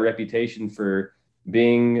lose that reputation for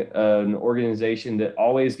being an organization that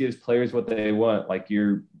always gives players what they want, like,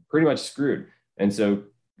 you're pretty much screwed. And so,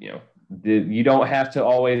 you don't have to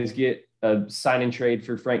always get a sign and trade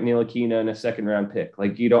for Frank Ntilikina and a second round pick.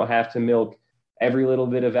 Like, you don't have to milk every little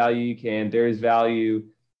bit of value you can. There is value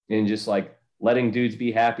in just, like, letting dudes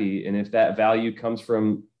be happy. And if that value comes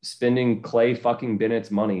from spending Clay fucking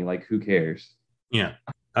Bennett's money, like, who cares? Yeah.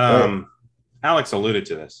 Alex alluded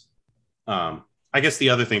to this. I guess the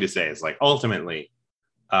other thing to say is, like, ultimately,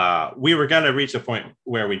 we were going to reach a point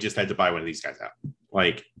where we just had to buy one of these guys out.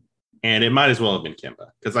 Like, and it might as well have been Kimba,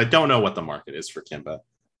 because I don't know what the market is for Kimba.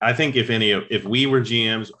 I think if we were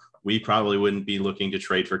GMs, we probably wouldn't be looking to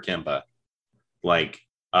trade for Kimba. Like,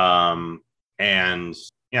 and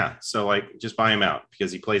yeah, so, like, just buy him out,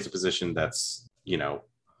 because he plays a position that's,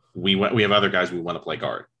 we have other guys we want to play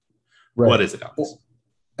guard. Right. What is it, Alex?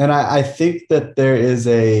 And I think that there is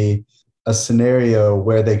a scenario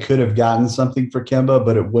where they could have gotten something for Kemba,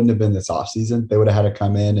 but it wouldn't have been this offseason. They would have had to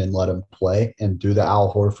come in and let him play and do the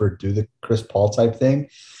Al Horford, do the Chris Paul type thing.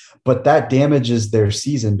 But that damages their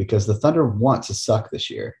season because the Thunder want to suck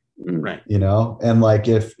this year. Right. You know, and like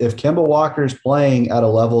if Kemba Walker's playing at a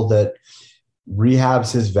level that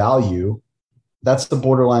rehabs his value, that's the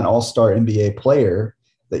borderline all-star NBA player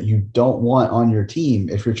that you don't want on your team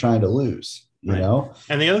if you're trying to lose, you know?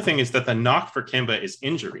 And the other thing is that the knock for Kemba is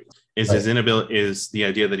injury, is his inability, is the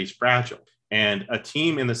idea that he's fragile. And a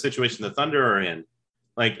team in the situation the Thunder are in,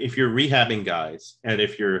 like if you're rehabbing guys and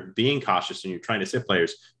if you're being cautious and you're trying to sit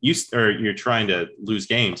players, you're trying to lose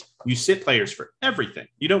games, you sit players for everything.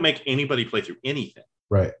 You don't make anybody play through anything.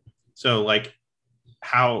 Right. So like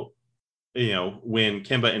how, you know, when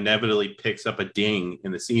Kemba inevitably picks up a ding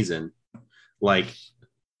in the season, like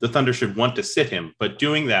the Thunder should want to sit him, but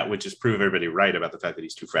doing that would just prove everybody right about the fact that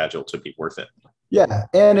he's too fragile to be worth it. Yeah.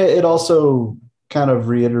 And it also kind of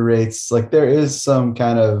reiterates, like there is some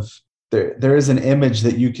kind of, there is an image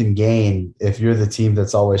that you can gain if you're the team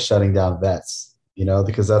that's always shutting down vets, you know,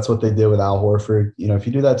 because that's what they did with Al Horford. You know, if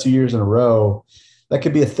you do that 2 years in a row, that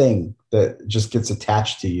could be a thing that just gets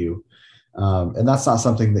attached to you. And that's not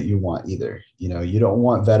something that you want either. You know, you don't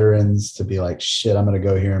want veterans to be like, shit, I'm going to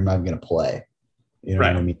go here and I'm going to play. You know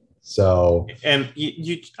what I mean? So, and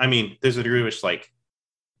I mean, there's a degree which like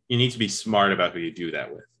you need to be smart about who you do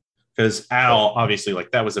that with. Because Al, obviously,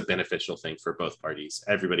 like that was a beneficial thing for both parties.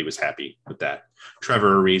 Everybody was happy with that.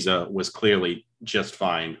 Trevor Ariza was clearly just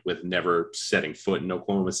fine with never setting foot in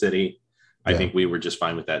Oklahoma City. I think we were just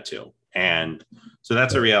fine with that too. And so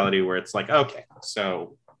that's a reality where it's like, okay,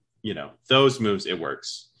 so, you know, those moves, it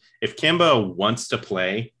works. If Kemba wants to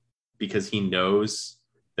play because he knows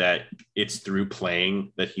that it's through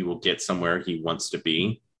playing that he will get somewhere he wants to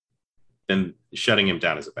be, then shutting him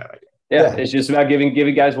down is a bad idea. Yeah, it's just about giving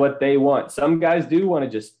guys what they want. Some guys do want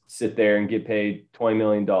to just sit there and get paid $20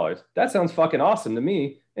 million. That sounds fucking awesome to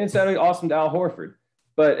me. And it sounded awesome to Al Horford.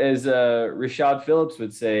 But as Rashad Phillips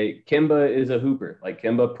would say, Kemba is a hooper. Like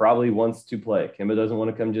Kemba probably wants to play. Kemba doesn't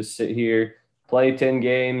want to come just sit here, play 10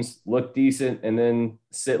 games, look decent, and then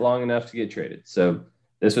sit long enough to get traded. So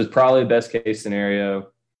this was probably the best case scenario.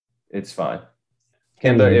 It's fine.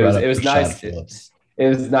 Kemba, it was nice. It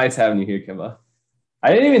was nice having you here, Kemba.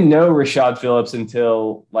 I didn't even know Rashad Phillips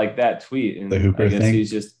until like that tweet. And the Hooper thing. He's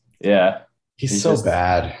just, he's so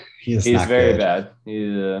bad. He's very bad.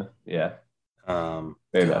 He's very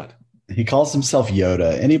bad. He calls himself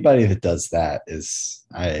Yoda. Anybody that does that is,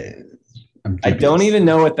 I don't even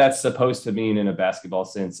know what that's supposed to mean in a basketball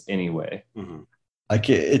sense anyway. Mm-hmm. Like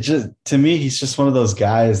it just, to me, he's just one of those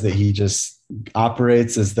guys that he just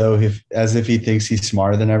operates as if he thinks he's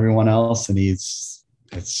smarter than everyone else. And it's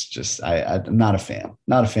just, I'm not a fan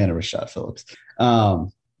of Rashad Phillips.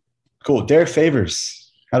 Cool. Derek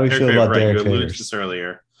Favors. How do we feel about Derek Favors? You alluded to this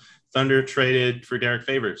earlier. Thunder traded for Derek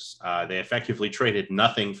Favors. They effectively traded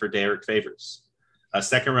nothing for Derek Favors. A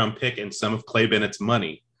second-round pick and some of Clay Bennett's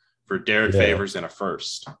money for Derek Favors and a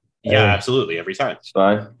first. Yeah, absolutely. Every time. It's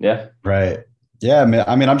fine. Yeah. Right. Yeah,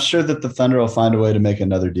 I mean, I'm sure that the Thunder will find a way to make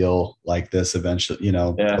another deal like this eventually. You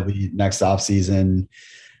know, it'll be next offseason.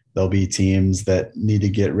 There'll be teams that need to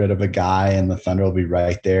get rid of a guy, and the Thunder will be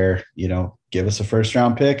right there. You know, give us a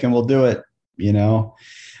first-round pick, and we'll do it. You know,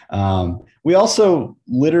 we also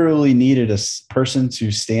literally needed a person to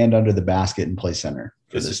stand under the basket and play center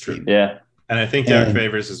for this team. Yeah, and I think Derek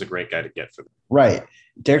Favors is a great guy to get for them. Right,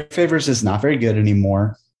 Derek Favors is not very good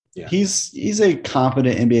anymore. Yeah. He's a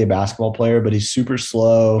competent NBA basketball player, but he's super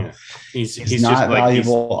slow. Yeah. He's not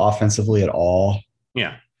valuable offensively at all.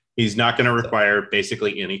 Yeah. He's not going to require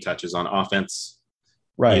basically any touches on offense.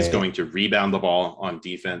 Right. He's going to rebound the ball on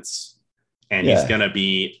defense. And he's going to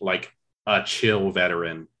be like a chill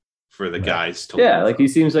veteran for the guys to learn like from. He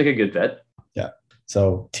seems like a good vet. Yeah.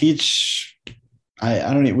 So teach we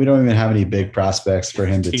don't even have any big prospects for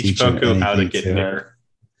him to teach Poku how to get there.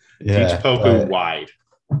 Yeah, teach Poku wide.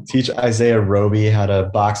 Teach Isaiah Roby how to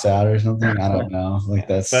box out or something. I don't know. Like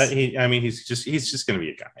that's. But he's just going to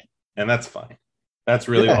be a guy, and that's fine. That's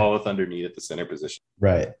really all the Thunder need at the center position.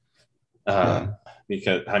 Right.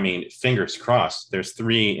 Because I mean, fingers crossed. There's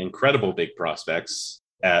 3 incredible big prospects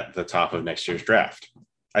at the top of next year's draft.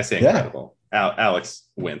 I say incredible. Alex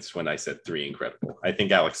winced when I said 3 incredible. I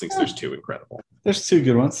think Alex thinks there's 2 incredible. There's 2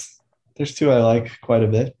 good ones. There's 2 I like quite a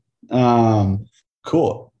bit.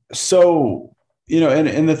 Cool. So. You know,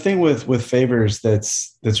 and the thing with Favors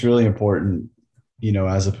that's really important, you know,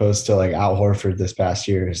 as opposed to like Al Horford this past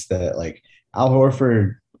year is that like Al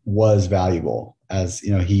Horford was valuable as,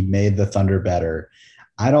 you know, he made the Thunder better.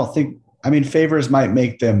 Favors might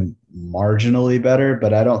make them marginally better,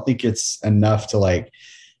 but I don't think it's enough to like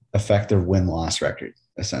affect their win-loss record,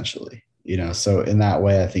 essentially. So in that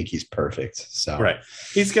way, I think he's perfect. So right,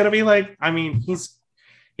 he's gonna be like, I mean,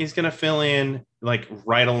 he's gonna fill in like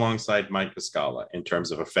right alongside Mike Muscala in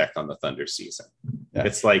terms of effect on the Thunder season. Yeah.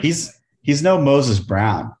 It's like he's no Moses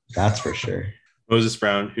Brown, that's for sure. Moses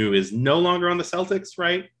Brown, who is no longer on the Celtics,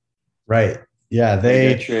 right? Right. Yeah,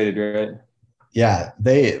 they got traded, right? Yeah,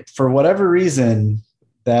 they, for whatever reason,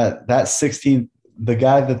 that 16th, the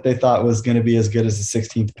guy that they thought was going to be as good as the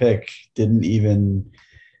 16th pick didn't even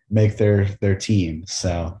make their team.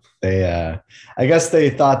 So they, I guess they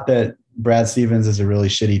thought that Brad Stevens is a really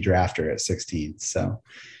shitty drafter at 16. So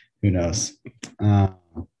who knows?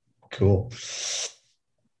 Cool.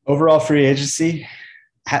 Overall free agency,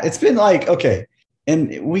 it's been like, okay.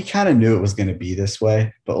 And we kind of knew it was going to be this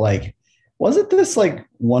way, but like, wasn't this like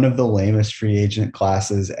one of the lamest free agent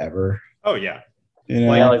classes ever? Oh yeah.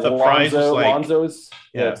 Like the price was like, Lonzo's,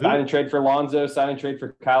 yeah, sign and trade for Lonzo, sign and trade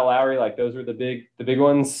for Kyle Lowry. Like those were the big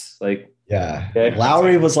ones. Like, yeah, okay.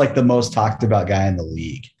 Lowry was like the most talked about guy in the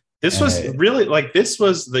league. This was really like, this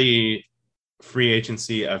was the free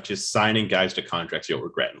agency of just signing guys to contracts you'll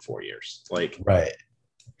regret in 4 years. Like, right.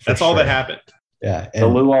 That's all that happened. Yeah. The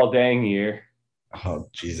Luol Deng year. Oh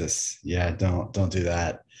Jesus. Yeah. Don't do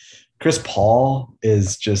that. Chris Paul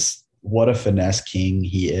is just, what a finesse king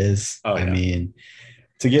he is. Oh, yeah. I mean,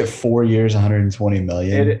 to get 4 years, 120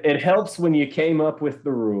 million. It helps when you came up with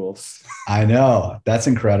the rules. I know. That's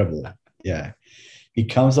incredible. Yeah. He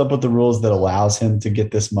comes up with the rules that allows him to get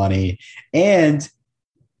this money. And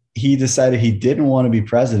he decided he didn't want to be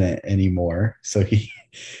president anymore. So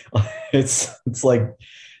it's like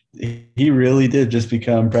he really did just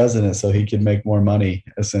become president so he could make more money,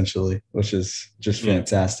 essentially, which is just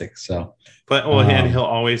fantastic. So, but and he'll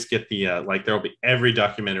always get the like, there will be every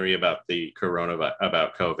documentary about the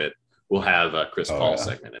about COVID will have a Chris Paul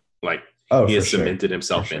segment. Like, he has cemented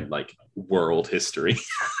himself in like world history.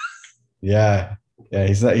 Yeah.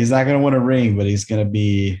 He's not going to win a ring, but he's going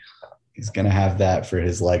to have that for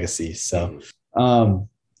his legacy. So,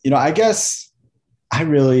 I guess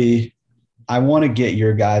I want to get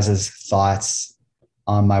your guys' thoughts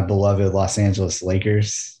on my beloved Los Angeles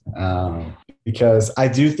Lakers, because I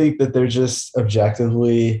do think that they're just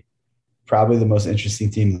objectively probably the most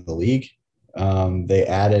interesting team in the league. They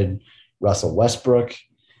added Russell Westbrook,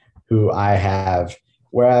 who I have,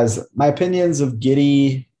 whereas my opinions of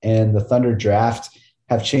Giddey and the Thunder draft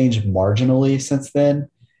have changed marginally since then.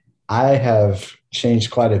 I have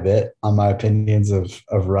changed quite a bit on my opinions of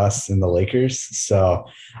Russ and the Lakers. So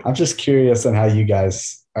I'm just curious on how you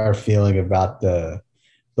guys are feeling about the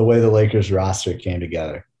way the Lakers roster came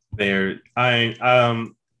together.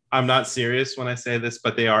 I'm not serious when I say this,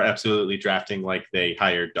 but they are absolutely drafting like they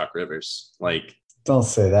hired Doc Rivers. Like, don't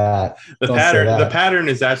say that. The pattern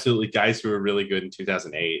is absolutely guys who were really good in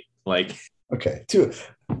 2008. Like, okay,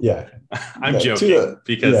 yeah. I'm joking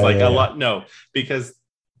because because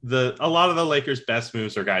a lot of the Lakers' best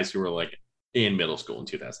moves are guys who were like in middle school in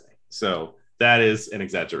 2008. So that is an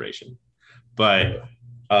exaggeration. But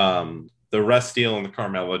the Russ deal and the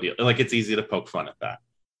Carmelo deal, like, it's easy to poke fun at that.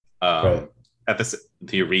 At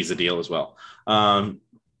the Ariza deal as well.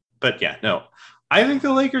 But yeah, no, I think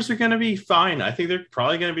the Lakers are going to be fine. I think they're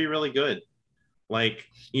probably going to be really good. Like,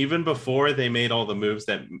 even before they made all the moves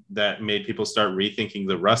that made people start rethinking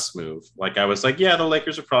the Russ move, like, I was like, yeah, the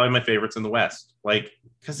Lakers are probably my favorites in the West. Like,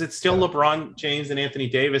 because it's still LeBron James and Anthony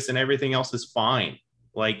Davis and everything else is fine.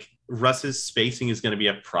 Like, Russ's spacing is going to be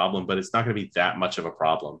a problem, but it's not going to be that much of a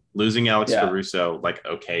problem. Losing Alex Caruso, like,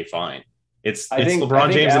 okay, fine. It's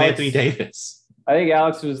LeBron James and Anthony Davis. I think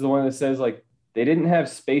Alex was the one that says, like, they didn't have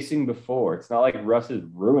spacing before. It's not like Russ is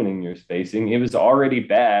ruining your spacing. It was already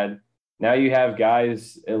bad. Now you have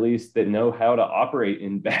guys at least that know how to operate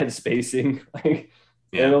in bad spacing. Like,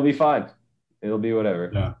 it'll be fine. It'll be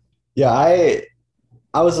whatever. Yeah.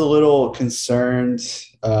 I was a little concerned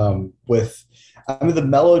with. I mean, the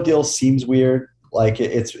Melo deal seems weird. Like,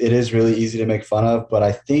 it is really easy to make fun of, but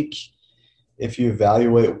I think if you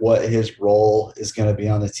evaluate what his role is going to be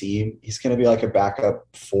on the team, he's going to be like a backup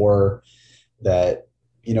for that.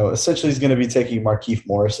 Essentially he's going to be taking Markieff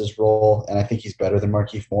Morris's role, and I think he's better than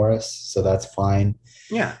Markieff Morris, so that's fine.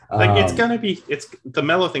 Yeah, like, it's the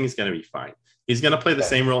Melo thing is going to be fine. He's going to play the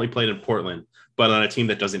same role he played in Portland, but on a team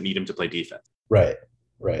that doesn't need him to play defense. Right.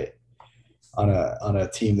 On a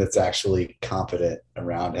team that's actually competent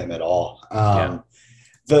around him at all.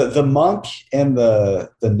 The Monk and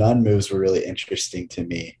the Nunn moves were really interesting to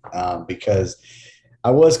me because I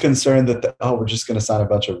was concerned that we're just going to sign a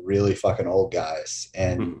bunch of really fucking old guys.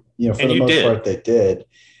 And, for the most part they did.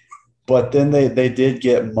 But then they did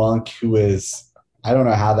get Monk, who is, I don't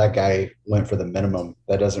know how that guy went for the minimum.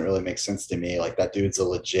 That doesn't really make sense to me. Like, that dude's a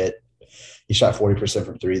legit. He shot 40%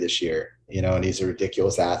 from three this year, and he's a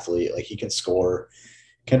ridiculous athlete. Like, he can score.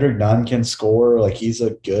 Kendrick Nunn can score. Like, he's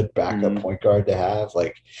a good backup point guard to have.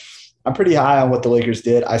 Like, I'm pretty high on what the Lakers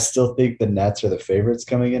did. I still think the Nets are the favorites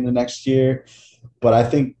coming into next year, but I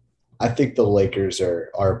think the Lakers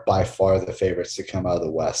are by far the favorites to come out of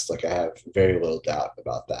the West. Like, I have very little doubt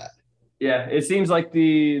about that. Yeah, it seems like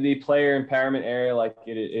the player empowerment area, like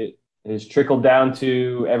it has trickled down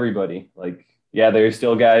to everybody. Like, yeah, there's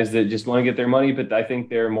still guys that just want to get their money, but I think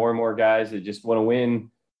there are more and more guys that just want to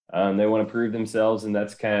win. They want to prove themselves, and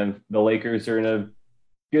that's kind of the Lakers are in a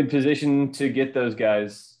good position to get those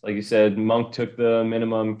guys. Like you said, Monk took the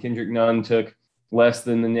minimum. Kendrick Nunn took less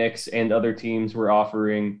than the Knicks and other teams were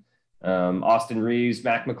offering. Austin Reeves,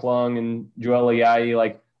 Mac McClung, and Joel Ayayi,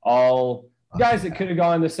 like all guys that could have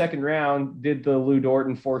gone in the second round, did the Lou Dort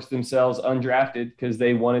and forced themselves undrafted because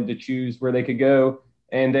they wanted to choose where they could go.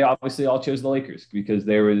 And they obviously all chose the Lakers because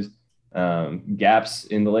there was gaps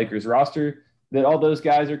in the Lakers roster that all those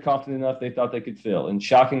guys are confident enough they thought they could fill. And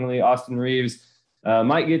shockingly, Austin Reeves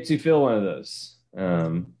might get to fill one of those.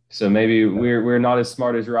 So maybe we're not as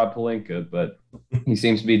smart as Rob Pelinka, but he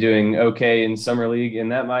seems to be doing okay in summer league,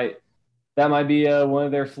 and that might be one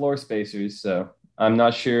of their floor spacers. So I'm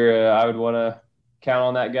not sure I would want to count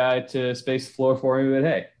on that guy to space the floor for me, but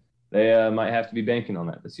hey, they might have to be banking on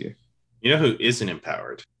that this year. You know who isn't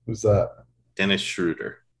empowered? Who's that? Dennis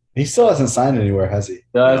Schroeder. He still hasn't signed anywhere, has he?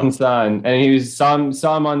 Still hasn't signed, and he saw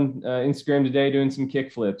him on Instagram today doing some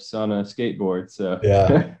kick flips on a skateboard. So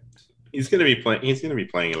yeah, he's gonna be playing. He's gonna be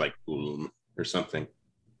playing at like Ulm or something.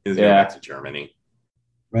 He's going back to Germany.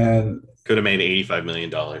 Man, could have made $85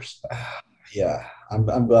 million. Yeah,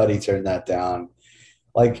 I'm glad he turned that down.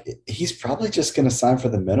 Like, he's probably just going to sign for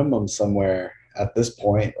the minimum somewhere at this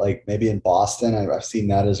point, like maybe in Boston. I've seen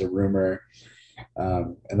that as a rumor.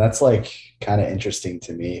 And that's like kind of interesting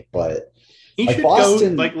to me, but he like should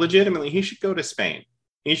Boston, go, like legitimately, he should go to Spain.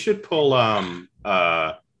 He should pull,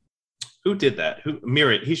 who did that?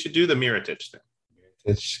 He should do the Mirotic thing.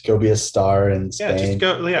 It's go be a star in Spain. Yeah, just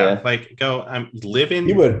go. Like go. Live in.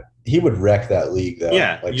 He would wreck that league though.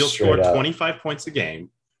 Yeah, like you'll score 25 points a game,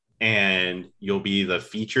 and you'll be the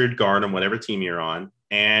featured guard on whatever team you're on,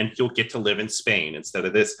 and you'll get to live in Spain instead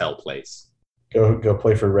of this hell place. Go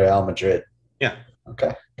play for Real Madrid. Yeah.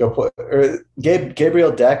 Okay. Go play.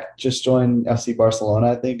 Gabriel Deck just joined FC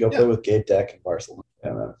Barcelona, I think. Go play with Gabe Deck in Barcelona.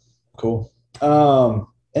 Yeah, man. Cool.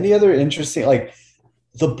 Any other interesting, like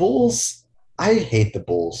the Bulls? I hate the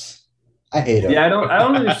Bulls. I hate them. Yeah, I don't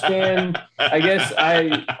understand. I guess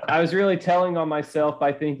I was really telling on myself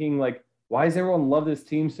by thinking, like, why does everyone love this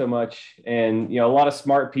team so much? And, a lot of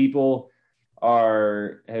smart people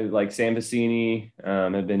have like Sam Vecini,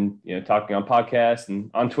 have been, talking on podcasts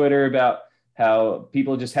and on Twitter about how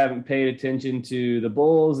people just haven't paid attention to the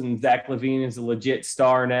Bulls, and Zach LaVine is a legit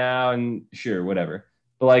star now, and sure, whatever.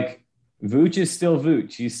 But like, Vooch is still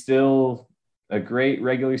Vooch. He's still a great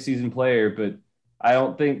regular season player, but I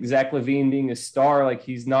don't think Zach LaVine being a star, like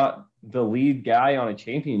he's not the lead guy on a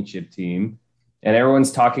championship team. And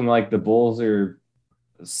everyone's talking like the Bulls are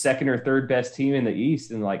second or third best team in the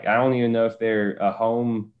East. And like, I don't even know if they're a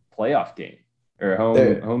home playoff game or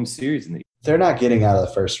a home series in the East. They're not getting out of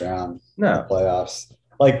the first round in the playoffs.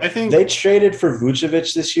 Like, I think they traded for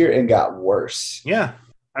Vucevic this year and got worse. Yeah.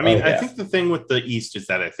 I mean, I think the thing with the East is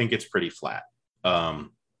that I think it's pretty flat.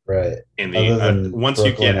 Right. In the once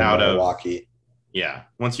Brooklyn you get out of Milwaukee. Yeah,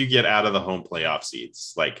 once you get out of the home playoff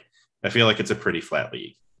seeds, like I feel like it's a pretty flat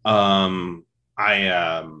league.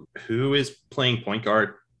 Who is playing point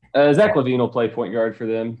guard? Zach LaVine will play point guard for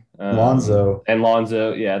them. Lonzo.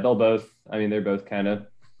 Yeah, they'll both. I mean, they're both kind of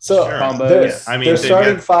combos. I mean, their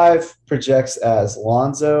starting five projects as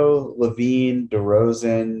Lonzo, LaVine,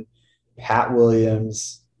 DeRozan, Pat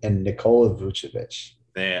Williams, and Nikola Vucevic.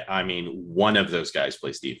 One of those guys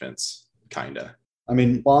plays defense, kinda. I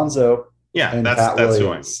mean, Lonzo. Yeah, and that's Pat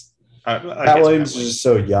Williams. who I'm. Pat Williams is just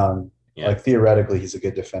so young. Yeah. Like, theoretically, he's a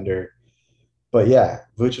good defender. But yeah,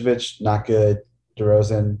 Vucevic, not good.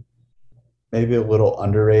 DeRozan, maybe a little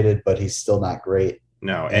underrated, but he's still not great.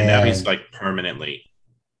 No, and now he's like permanently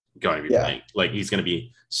going to be playing. Like, he's going to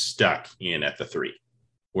be stuck in at the 3,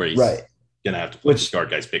 where he's going to have to play guard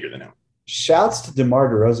guys bigger than him. Shouts to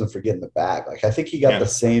DeMar DeRozan for getting the bag. Like, I think he got the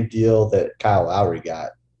same deal that Kyle Lowry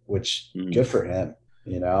got, which good for him.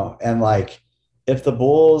 And like, if the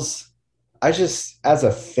Bulls, as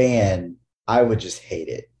a fan, I would just hate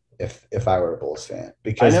it if I were a Bulls fan,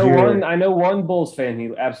 because I know one Bulls fan,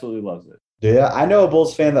 he absolutely loves it. Yeah, I know a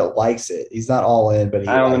Bulls fan that likes it. He's not all in, but he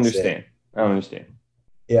I don't likes understand. it. I don't understand.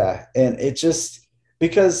 Yeah, and it just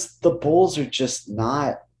because the Bulls are just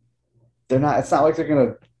not. They're not. It's not like they're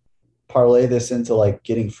gonna parlay this into like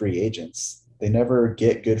getting free agents. They never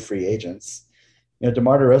get good free agents.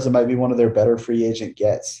 DeMar DeRozan might be one of their better free agent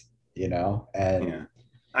gets. And Yeah.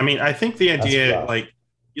 I mean, I think the that's idea, rough. like,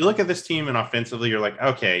 you look at this team and offensively, you're like,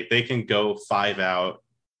 okay, they can go 5 out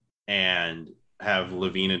and have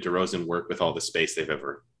Levine and DeRozan work with all the space they've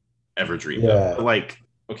ever dreamed of. Yeah. But like,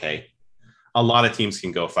 okay, a lot of teams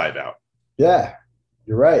can go 5 out. Yeah,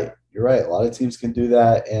 you're right. You're right. A lot of teams can do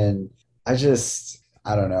that, and I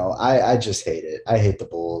don't know. I just hate it. I hate the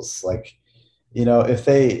Bulls. Like, if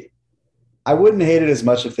I wouldn't hate it as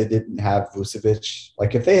much if they didn't have Vucevic.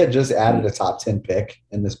 Like, if they had just added a top 10 pick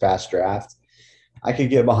in this past draft, I could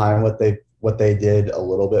get behind what they did a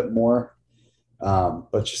little bit more.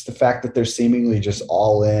 But just the fact that they're seemingly just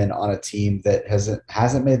all in on a team that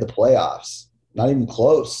hasn't made the playoffs, not even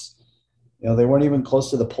close. They weren't even close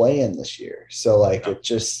to the play-in this year. So like it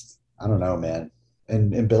just, I don't know, man.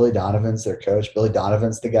 And Billy Donovan's their coach. Billy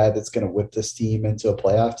Donovan's the guy that's going to whip this team into a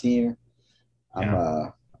playoff team.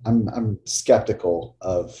 I'm skeptical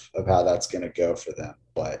of how that's going to go for them,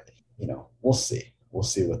 but we'll see. We'll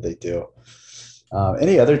see what they do.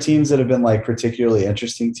 Any other teams that have been like particularly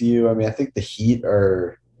interesting to you? I mean, I think the Heat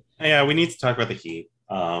are. Yeah, we need to talk about the Heat.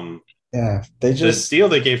 Yeah, they just the deal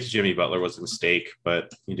they gave to Jimmy Butler was a mistake,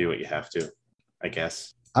 but you do what you have to, I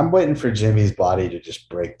guess. I'm waiting for Jimmy's body to just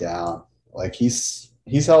break down. Like he's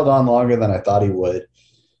held on longer than I thought he would.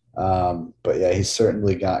 But yeah, he's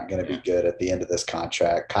certainly not going to be good at the end of this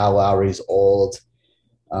contract. Kyle Lowry's old.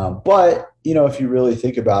 But if you really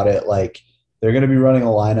think about it, like they're going to be running a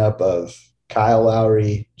lineup of Kyle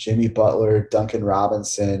Lowry, Jimmy Butler, Duncan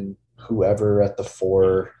Robinson, whoever at the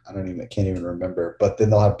 4. Can't even remember. But then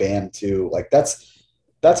they'll have Bam too. Like that's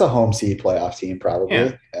a home seed playoff team probably.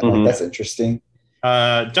 Yeah. And like that's interesting.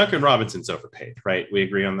 Duncan Robinson's overpaid, right? We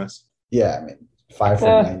agree on this? Yeah, I mean 5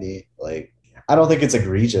 for 90. Like I don't think it's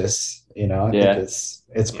egregious. I think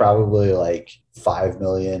it's probably like 5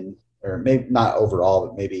 million, or maybe not overall,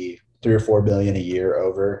 but maybe 3 or 4 million a year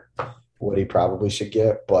over what he probably should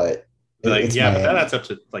get. But Like, yeah, but that adds up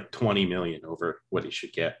to like 20 million over what he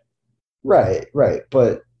should get. Right.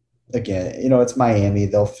 But again, it's Miami.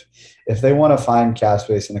 If they want to find cap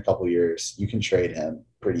space in a couple of years, you can trade him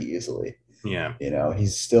pretty easily. Yeah.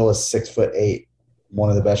 He's still a 6'8", one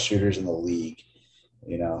of the best shooters in the league.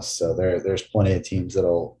 So there's plenty of teams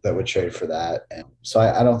that would trade for that. And so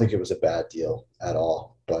I don't think it was a bad deal at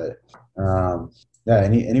all. But yeah,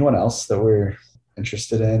 anyone else that we're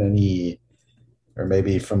interested in? Or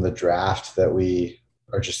maybe from the draft that we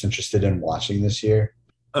are just interested in watching this year?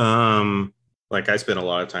 Like I spent a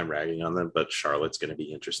lot of time ragging on them, but Charlotte's going to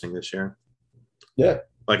be interesting this year. Yeah.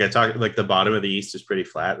 Like I talked, like the bottom of the East is pretty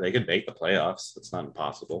flat. They could make the playoffs. It's not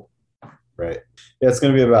impossible. Right. Yeah, it's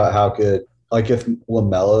going to be about how good. Like if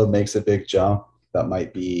LaMelo makes a big jump, he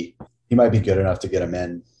might be good enough to get him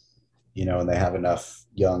in. And they have enough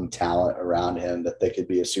young talent around him that they could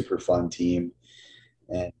be a super fun team.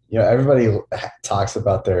 And everybody talks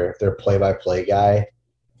about their play-by-play guy.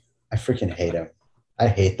 I freaking hate him. I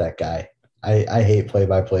hate that guy. I hate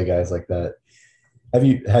play-by-play guys like that. Have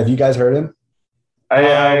you guys heard him?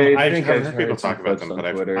 I've heard people talk about them, but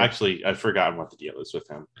I've forgotten what the deal is with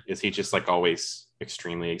him. Is he just like always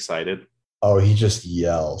extremely excited? Oh, he just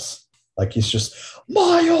yells. Like he's just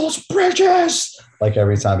Miles Bridges. Like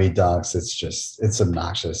every time he dunks, it's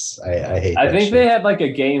obnoxious. I hate. I think they had like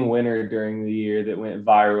a game winner during the year that went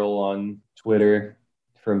viral on Twitter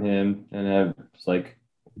from him, and I was like,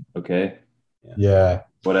 okay, yeah,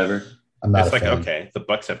 whatever. I'm not. It's like okay, the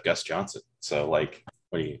Bucks have Gus Johnson, so like,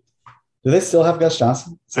 what do you? Do they still have Gus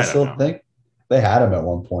Johnson? Is that still know. a thing? They had him at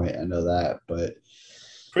one point. I know that, but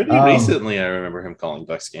pretty recently, I remember him calling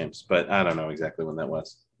Bucks games, but I don't know exactly when that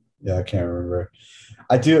was. Yeah, I can't remember.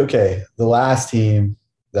 I do. Okay, the last team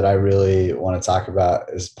that I really want to talk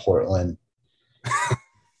about is Portland.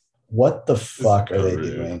 What the fuck are they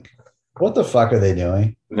doing? What the fuck are they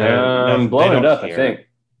doing? Blowing it up, care. I think.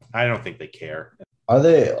 I don't think they care. Are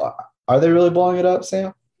they really blowing it up,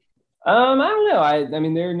 Sam? I don't know. I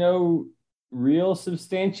mean, there are no real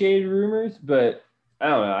substantiated rumors, but I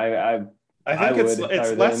don't know. I think it's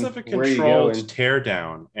less of a controlled tear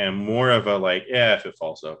down and more of a like, yeah, if it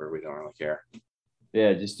falls over, we don't really care.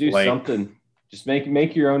 Yeah, just do something. Just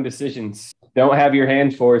make your own decisions. Don't have your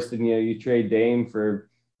hand forced, and you trade Dame for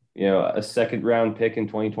a second round pick in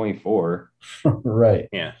 2024. Right.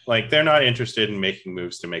 Yeah, like they're not interested in making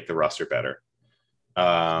moves to make the roster better.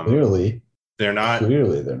 Clearly, They're not.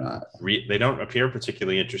 Clearly, they're not. They don't appear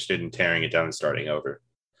particularly interested in tearing it down and starting over.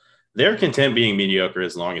 They're content being mediocre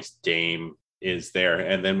as long as Dame is there.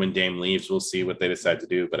 And then when Dame leaves, we'll see what they decide to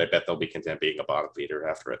do. But I bet they'll be content being a bottom feeder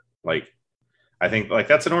after it. Like, I think like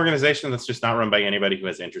that's an organization that's just not run by anybody who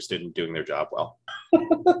is interested in doing their job well.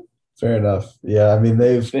 Fair enough. Yeah, I mean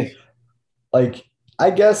they've like I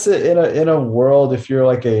guess in a world, if you're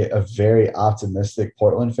like a very optimistic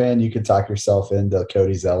Portland fan, you could talk yourself into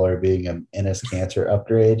Cody Zeller being an Enes Kanter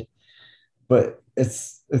upgrade. But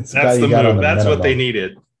it's that's the move. That's what they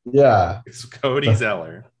needed. Yeah, it's Cody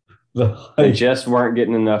Zeller. They just weren't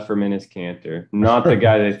getting enough from Enes Kanter, not the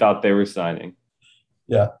guy they thought they were signing.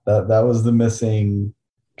 Yeah, that was the missing.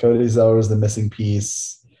 Cody Zeller was the missing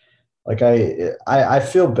piece. Like I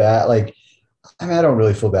feel bad. Like I mean, I don't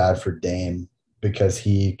really feel bad for Dame because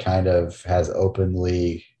he kind of has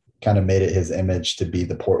openly kind of made it his image to be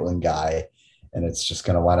the Portland guy, and it's just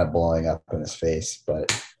going to wind up blowing up in his face.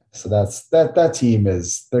 But so that team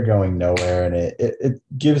they're going nowhere, and it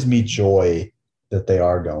gives me joy that they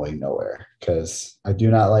are going nowhere because I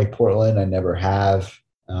do not like Portland. I never have.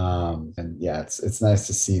 And yeah, it's nice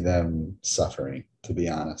to see them suffering, to be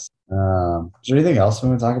honest. Is there anything else we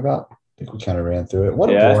want to talk about? I think we kind of ran through it. What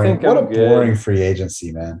a boring free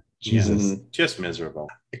agency, man. Jesus. Yeah, just miserable.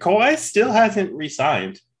 Kawhi still hasn't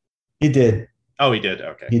resigned. He did. Oh, he did.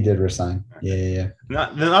 Okay. He did resign. Okay. Yeah.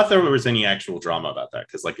 Not there was any actual drama about that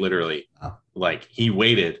because, like, literally, like he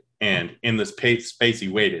waited, and in this space he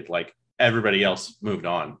waited, like everybody else moved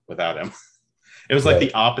on without him. It was like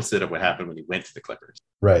the opposite of what happened when he went to the Clippers.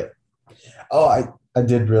 Right. Oh, I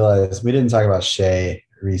did realize we didn't talk about Shea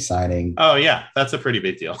re-signing. Oh, yeah. That's a pretty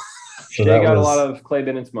big deal. So Shea got a lot of Clay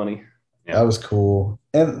Bennett's money. Yeah. That was cool.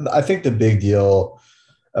 And I think the big deal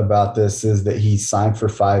about this is that he signed for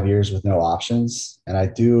 5 years with no options. And I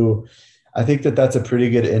think that's a pretty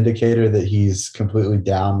good indicator that he's completely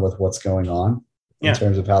down with what's going on in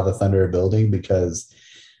terms of how the Thunder are building, because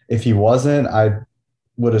if he wasn't, I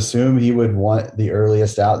would assume he would want the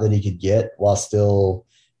earliest out that he could get while still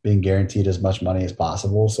being guaranteed as much money as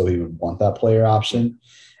possible. So he would want that player option.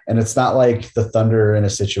 And it's not like the Thunder are in a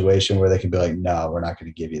situation where they can be like, no, we're not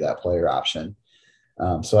going to give you that player option.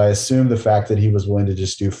 So I assume the fact that he was willing to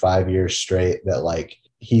just do 5 years straight, that like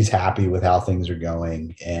he's happy with how things are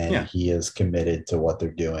going and he is committed to what they're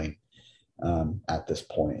doing at this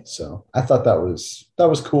point. So I thought that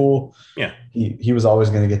was cool. Yeah. He was always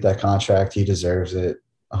going to get that contract. He deserves it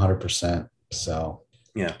 100%. So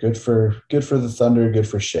yeah, good for the Thunder. Good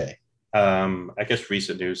for Shea. I guess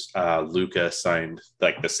recent news, Luka signed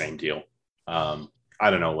like the same deal. I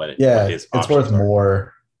don't know what it's worth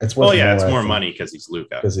more. It's worth it's more money because he's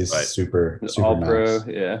Luka. Because he's super all nice.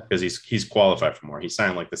 pro, yeah. Because he's qualified for more. He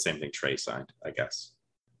signed like the same thing Trey signed, I guess.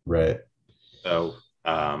 Right. So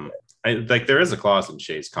there is a clause in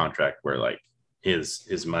Shea's contract where like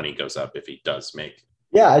his money goes up if he does make.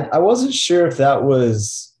 Yeah, I wasn't sure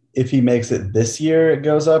if he makes it this year it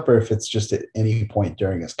goes up, or if it's just at any point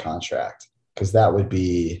during his contract, because that would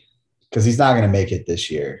be because he's not going to make it this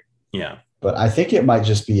year. Yeah. But I think it might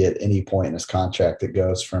just be at any point in his contract. It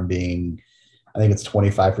goes from being, I think it's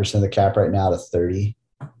 25% of the cap right now to 30.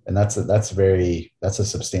 And that's a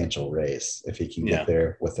substantial raise if he can get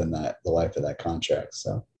there within the life of that contract.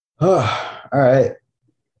 So, all right. I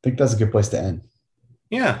think that's a good place to end.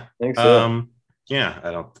 Yeah. Thanks. So. Yeah. I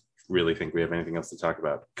don't really think we have anything else to talk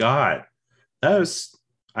about. God,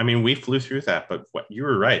 we flew through that, but you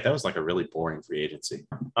were right. That was like a really boring free agency.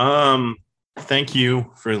 Thank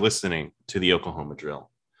you for listening to the Oklahoma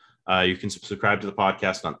Drill. You can subscribe to the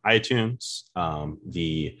podcast on iTunes,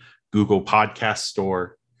 the Google Podcast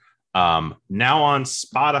Store, now on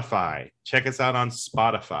Spotify. Check us out on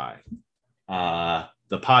Spotify,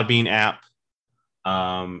 the Podbean app,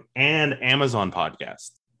 and Amazon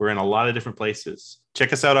Podcast. We're in a lot of different places.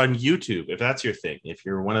 Check us out on YouTube if that's your thing. If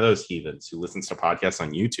you're one of those heathens who listens to podcasts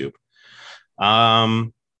on YouTube.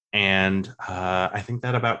 And I think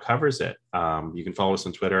that about covers it. You can follow us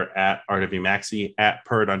on Twitter at RWMaxi, at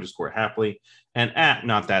Perd_Hapley, and at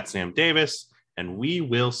Not That Sam Davis. And we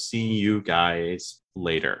will see you guys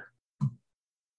later.